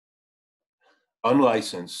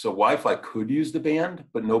unlicensed. So Wi-Fi could use the band,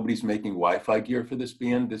 but nobody's making Wi-Fi gear for this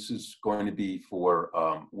band. This is going to be for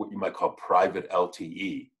what you might call private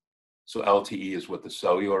LTE. So LTE is what the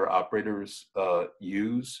cellular operators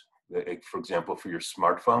use, for example, for your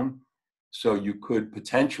smartphone. So you could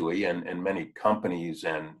potentially, and many companies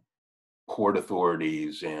and port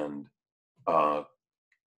authorities and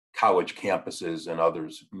college campuses and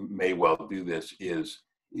others may well do this, is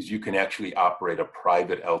you can actually operate a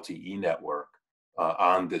private LTE network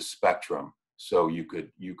on this spectrum. So you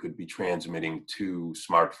could be transmitting to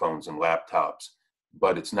smartphones and laptops,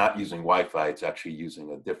 but it's not using Wi-Fi, it's actually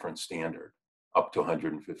using a different standard, up to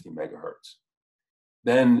 150 megahertz.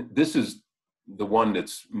 Then this is the one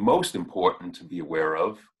that's most important to be aware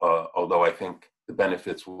of, although I think the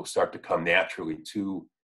benefits will start to come naturally to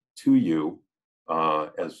you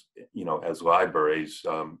as libraries.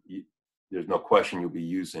 There's no question you'll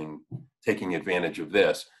be taking advantage of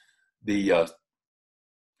this. The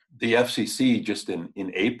FCC just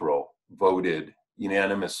in April voted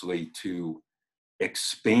unanimously to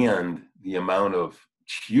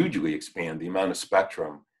hugely expand the amount of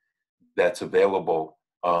spectrum that's available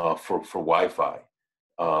for Wi-Fi.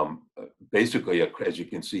 Basically, as you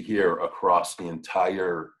can see here, across the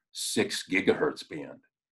entire 6 gigahertz band.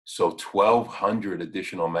 So 1,200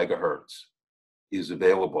 additional megahertz is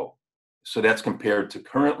available. So that's compared to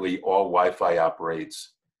currently all Wi-Fi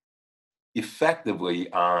operates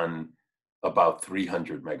effectively on about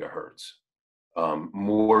 300 megahertz.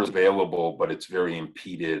 More is available, but it's very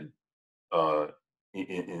impeded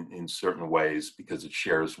in certain ways because it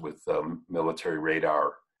shares with military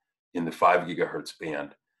radar in the 5 gigahertz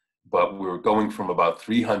band. But we're going from about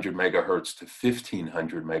 300 megahertz to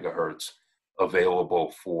 1,500 megahertz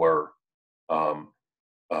available for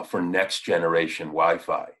next generation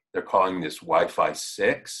Wi-Fi. They're calling this Wi-Fi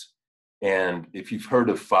 6. And if you've heard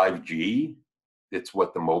of 5G, it's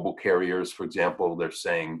what the mobile carriers, for example, they're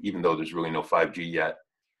saying, even though there's really no 5G yet,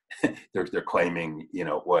 they're claiming,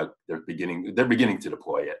 they're beginning to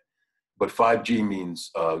deploy it. But 5G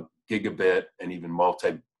means gigabit and even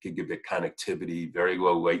multi-gigabit connectivity, very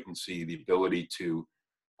low latency, the ability to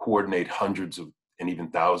coordinate hundreds of and even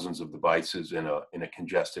thousands of devices in a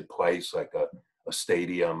congested place like a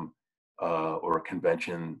stadium or a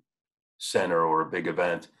convention center or a big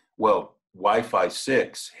event. Well, Wi-Fi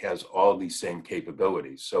 6 has all these same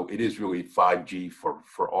capabilities. So it is really 5G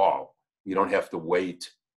for all. You don't have to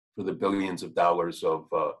wait for the billions of dollars of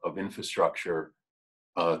infrastructure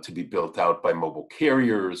to be built out by mobile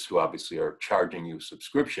carriers who obviously are charging you a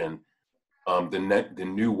subscription. The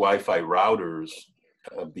new Wi-Fi routers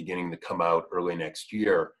beginning to come out early next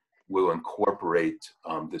year will incorporate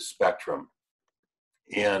this spectrum.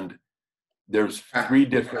 And there's three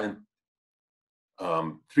different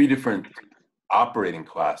operating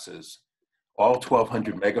classes. All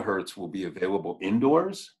 1,200 megahertz will be available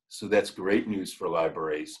indoors. So that's great news for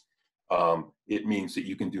libraries. It means that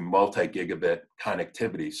you can do multi-gigabit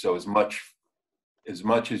connectivity. So as much as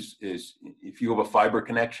if you have a fiber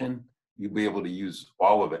connection, you'll be able to use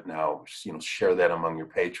all of it now, share that among your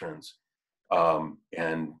patrons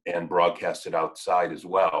and broadcast it outside as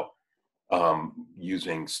well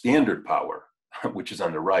using standard power, which is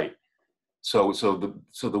on the right. So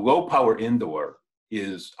the low power indoor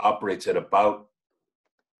operates at about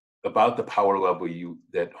the power level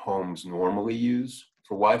that homes normally use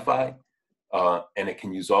for Wi-Fi, and it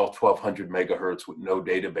can use all 1,200 megahertz with no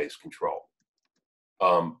database control.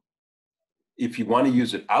 If you want to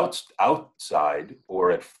use it outside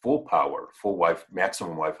or at full power,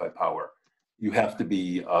 maximum Wi-Fi power, you have to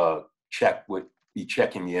be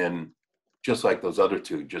checking in just like those other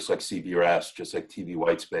two, just like CBRS, just like TV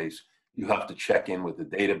Whitespace, you have to check in with the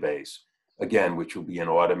database, again, which will be an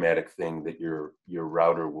automatic thing that your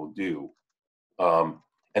router will do.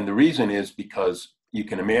 And the reason is because you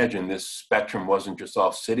can imagine this spectrum wasn't just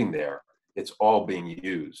all sitting there. It's all being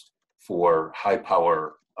used for high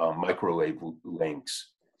power microwave links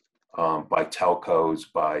by telcos,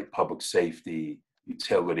 by public safety,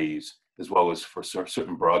 utilities, as well as for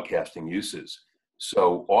certain broadcasting uses.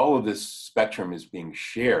 So all of this spectrum is being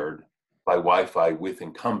shared by Wi-Fi with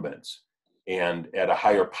incumbents. And at a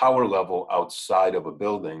higher power level outside of a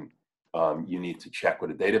building, you need to check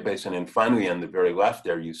with a database. And then finally, on the very left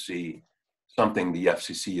there, you see something the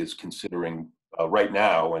FCC is considering right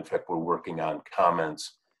now. In fact, we're working on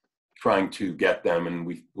comments, trying to get them, and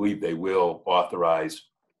we believe they will authorize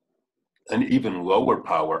an even lower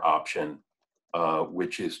power option,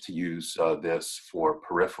 which is to use this for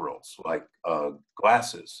peripherals like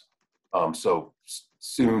glasses. So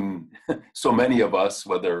soon, so many of us,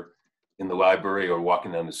 whether in the library or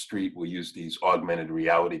walking down the street, will use these augmented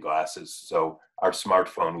reality glasses. So our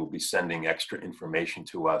smartphone will be sending extra information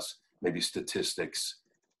to us, maybe statistics,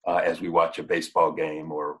 as we watch a baseball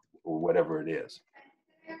game or whatever it is.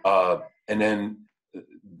 And then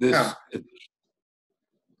this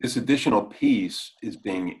additional piece is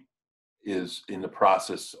in the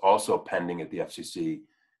process, also pending at the FCC,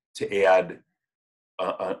 to add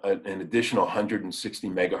an additional 160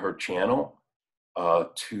 megahertz channel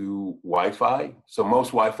to Wi-Fi. So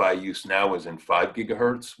most Wi-Fi use now is in 5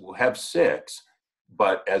 gigahertz. We'll have 6,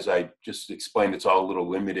 but as I just explained, it's all a little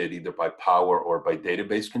limited either by power or by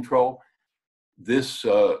database control. This,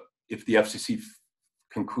 if the FCC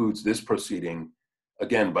concludes this proceeding,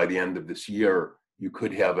 again, by the end of this year, you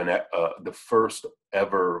could have the first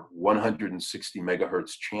ever 160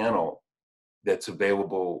 megahertz channel that's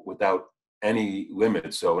available without any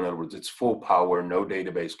limit. So in other words, it's full power, no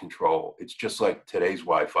database control. It's just like today's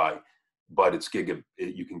Wi-Fi, but it's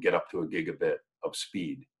you can get up to a gigabit of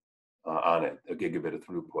speed on it, a gigabit of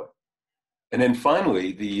throughput. And then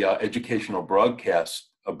finally, the educational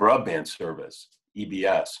broadband service,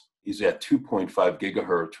 EBS, is at 2.5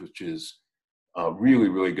 gigahertz, which is really,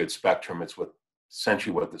 really good spectrum. It's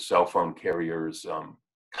essentially what the cell phone carriers,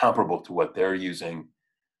 comparable to what they're using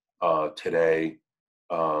today,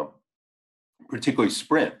 particularly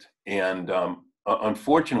Sprint. And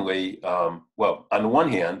unfortunately, well, on the one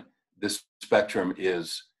hand, this spectrum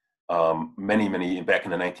is back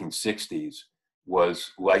in the 1960s,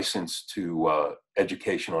 was licensed to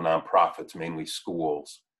educational nonprofits, mainly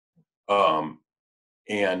schools.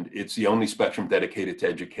 And it's the only spectrum dedicated to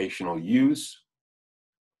educational use.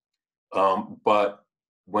 But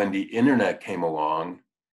when the internet came along,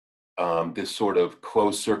 this sort of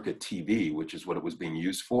closed circuit TV, which is what it was being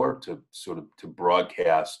used for, to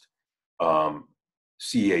broadcast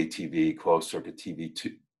CATV, closed circuit TV,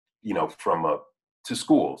 to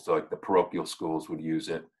schools. So like the parochial schools would use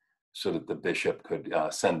it so that the bishop could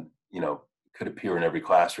could appear in every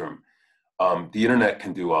classroom. The internet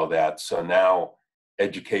can do all that. So now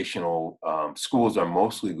educational schools are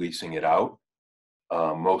mostly leasing it out,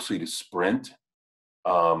 mostly to Sprint,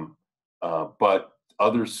 but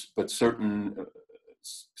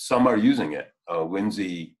some are using it.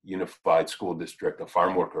 Lindsay Unified School District, a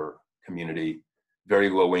farm worker community, very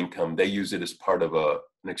low income. They use it as part of an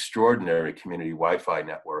extraordinary community Wi-Fi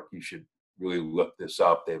network. You should really look this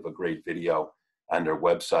up. They have a great video on their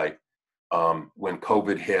website. When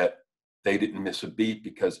COVID hit, they didn't miss a beat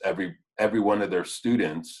because every one of their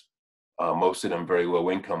students, most of them very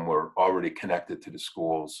low income, were already connected to the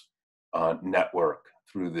school's network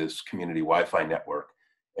through this community Wi-Fi network.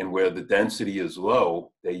 And where the density is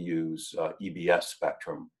low, they use EBS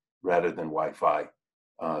spectrum rather than Wi-Fi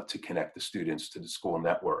to connect the students to the school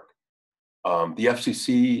network. The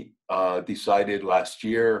FCC decided last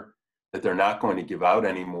year that they're not going to give out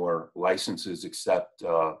any more licenses except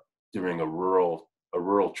during a rural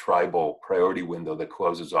tribal priority window that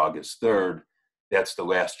closes August 3rd. That's the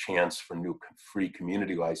last chance for new free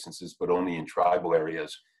community licenses, but only in tribal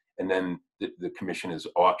areas. And then the commission is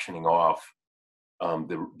auctioning off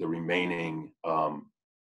the remaining, the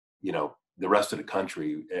rest of the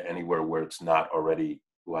country, anywhere where it's not already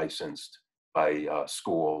licensed by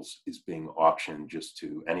schools, is being auctioned just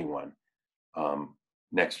to anyone.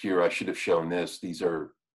 Next year, I should have shown this. These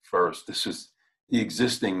are first. This is the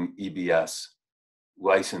existing EBS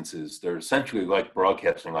licenses. They're essentially like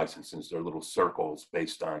broadcasting licenses. They're little circles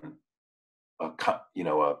based on an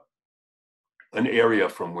area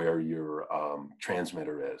from where your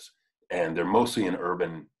transmitter is, and they're mostly in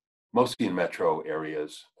metro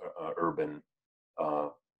areas, urban,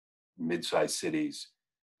 mid-sized cities.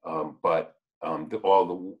 all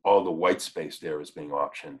the white space there is being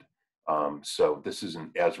auctioned. So this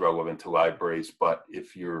isn't as relevant to libraries, but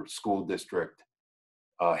if your school district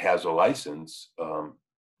has a license,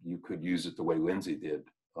 you could use it the way Lindsay did,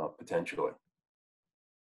 potentially.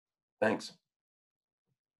 Thanks.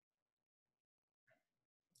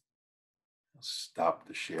 I'll stop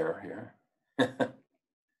the share here.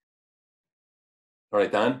 All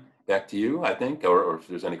right, Don, back to you, I think, or if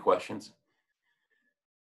there's any questions.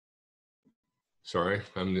 Sorry,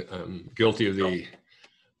 I'm guilty of the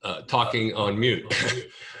talking on mute.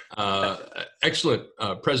 Excellent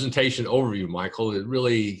presentation overview, Michael. It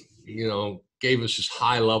really, gave us this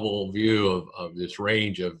high-level view of this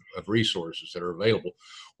range of resources that are available.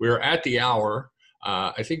 We're at the hour.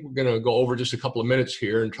 I think we're going to go over just a couple of minutes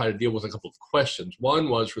here and try to deal with a couple of questions. One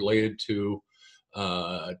was related to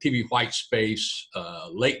TV white space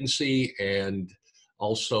latency, and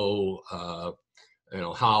also how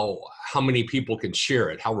many people can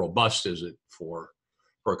share it. How robust is it for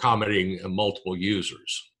accommodating multiple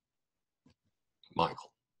users?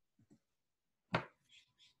 Michael.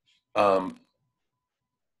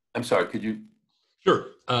 I'm sorry, could you? Sure.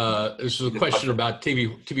 This is a question about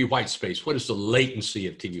TV white space. What is the latency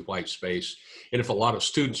of TV white space? And if a lot of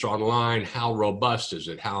students are online, how robust is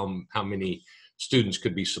it? How many students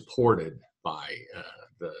could be supported by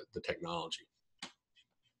the technology?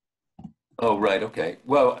 Oh, right. Okay.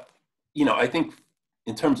 Well, I think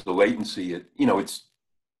in terms of the latency, it's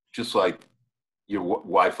just like your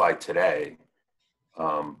Wi-Fi today.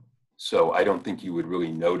 So I don't think you would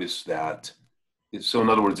really notice that. So in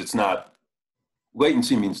other words, it's not,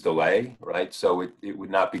 latency means delay, right? So it would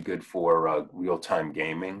not be good for real-time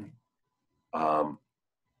gaming, and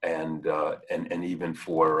even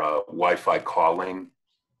for Wi-Fi calling.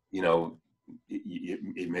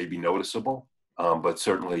 It may be noticeable, but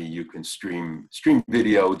certainly you can stream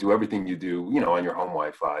video, do everything you do, on your home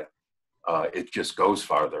Wi-Fi. It just goes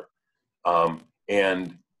farther.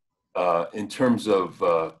 And in terms of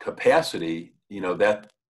capacity, that.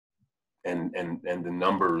 And the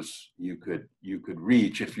numbers you could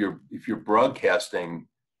reach if you're broadcasting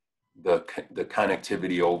the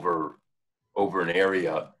connectivity over an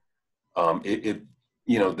area,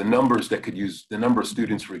 the numbers that could use, the number of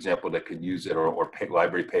students, for example, that could use it, or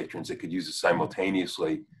library patrons that could use it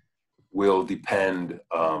simultaneously, will depend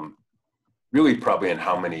really probably on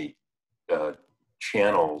how many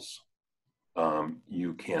channels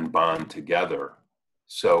you can bond together.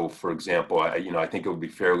 So, for example, I think it would be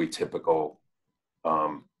fairly typical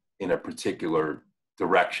in a particular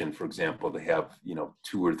direction, for example, to have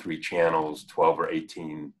 2 or 3 channels, 12 or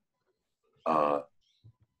 18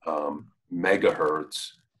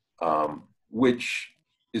 megahertz, which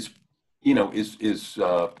is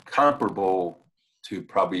comparable to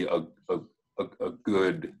probably a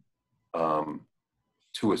good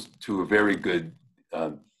to a very good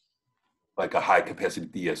like a high capacity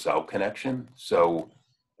DSL connection. So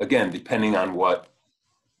again, depending on what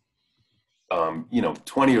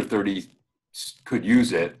 20 or 30 could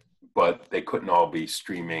use it, but they couldn't all be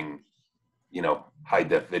streaming high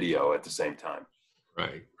def video at the same time.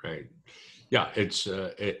 Right. Yeah, it's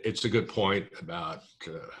a good point about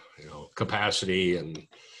capacity and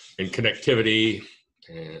connectivity,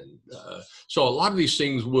 and so a lot of these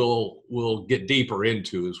things we'll get deeper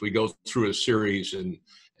into as we go through a series and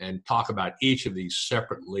talk about each of these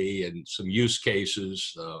separately and some use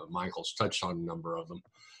cases. Michael's touched on a number of them.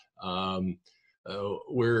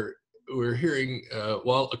 We're hearing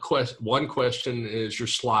one question is your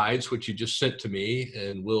slides, which you just sent to me,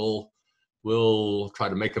 and we'll try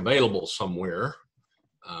to make available somewhere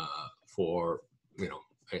for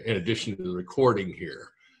in addition to the recording here.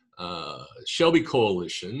 Shelby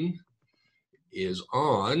Coalition is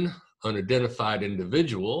on unidentified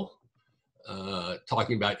individual,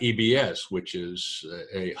 talking about EBS, which is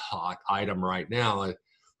a hot item right now.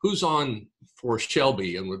 Who's on for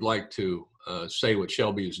Shelby and would like to say what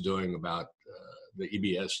Shelby is doing about the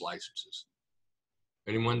EBS licenses?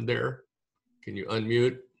 Anyone there? Can you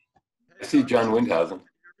unmute? I see John Windhausen.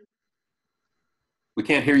 We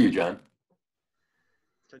can't hear you, John.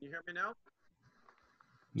 Can you hear me now?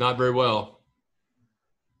 Not very well.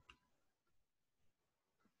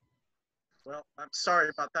 Well, I'm sorry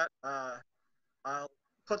about that. I'll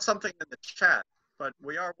put something in the chat, but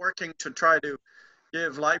we are working to try to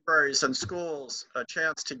give libraries and schools a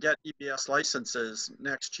chance to get EBS licenses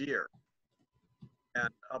next year. And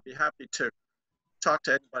I'll be happy to talk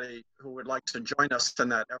to anybody who would like to join us in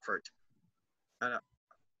that effort.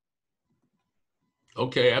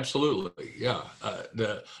 Okay, absolutely. Yeah.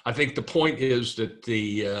 I think the point is that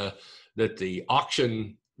the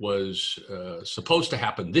auction was supposed to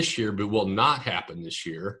happen this year, but will not happen this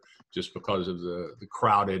year just because of the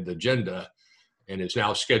crowded agenda, and is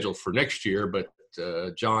now scheduled for next year. But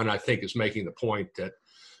John, I think, is making the point that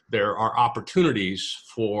there are opportunities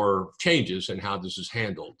for changes in how this is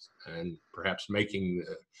handled, and perhaps making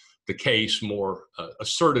the case more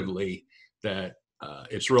assertively that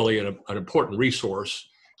it's really an important resource,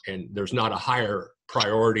 and there's not a higher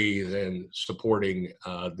priority than supporting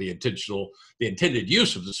the intended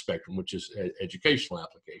use of the spectrum, which is educational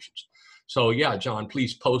applications. So yeah, John,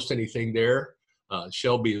 please post anything there.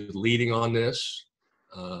 Shelby is leading on this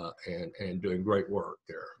and doing great work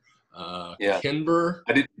there. Yeah. Kinber,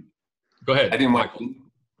 go ahead. I didn't want,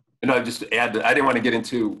 Michael. Just to add that I didn't want to get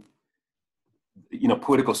into,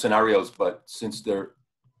 political scenarios, but since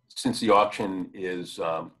the auction is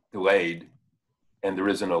delayed and there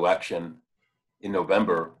is an election in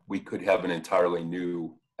November, we could have an entirely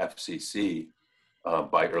new FCC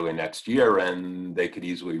by early next year, and they could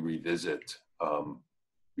easily revisit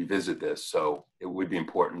this. So it would be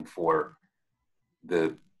important for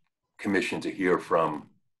the commission to hear from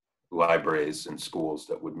libraries and schools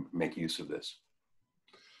that would make use of this.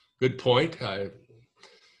 Good point.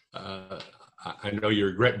 I know you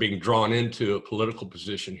regret being drawn into a political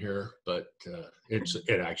position here, but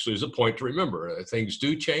it actually is a point to remember. Things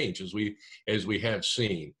do change as we have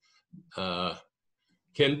seen.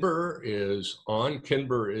 Kinber is on.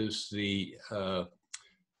 Kinber is the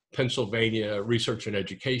Pennsylvania Research and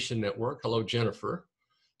Education Network. Hello, Jennifer.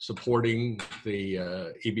 Supporting the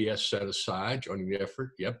EBS set aside, joining the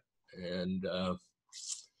effort. Yep. And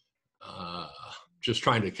just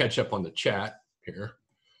trying to catch up on the chat here.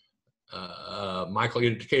 Michael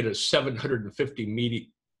indicated a 750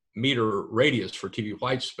 meter radius for TV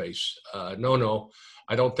white space. No,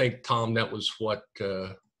 I don't think, Tom, that was what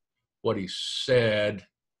he said.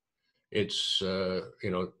 It's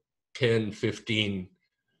 10, 15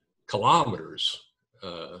 kilometers.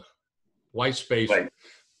 White space, right.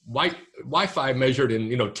 Wi-Fi measured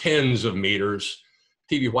in tens of meters.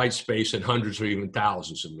 TV white space in hundreds or even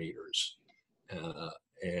thousands of meters.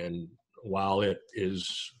 And while it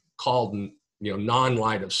is called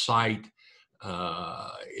non-line of sight,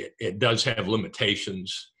 it does have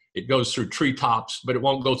limitations. It goes through treetops, but it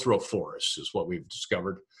won't go through a forest, is what we've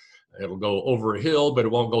discovered. It'll go over a hill, but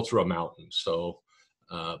it won't go through a mountain. So,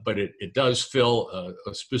 but it does fill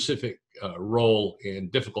a specific role in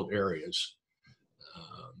difficult areas.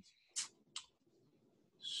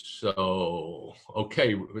 So,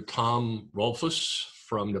 okay, Tom Rolfus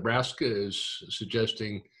from Nebraska is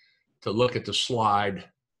suggesting to look at the slide,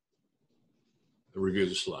 review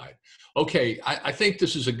the slide. Okay, I think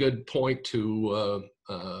this is a good point to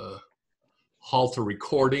halt the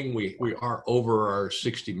recording. We are over our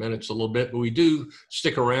 60 minutes a little bit, but we do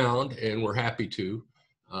stick around, and we're happy to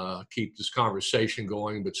keep this conversation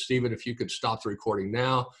going. But Stephen, if you could stop the recording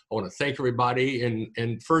now. I want to thank everybody.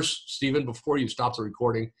 And first, Stephen, before you stop the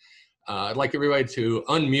recording, I'd like everybody to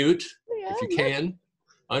unmute, if you can,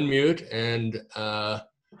 unmute and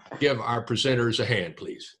give our presenters a hand,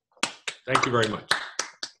 please. Thank you very much.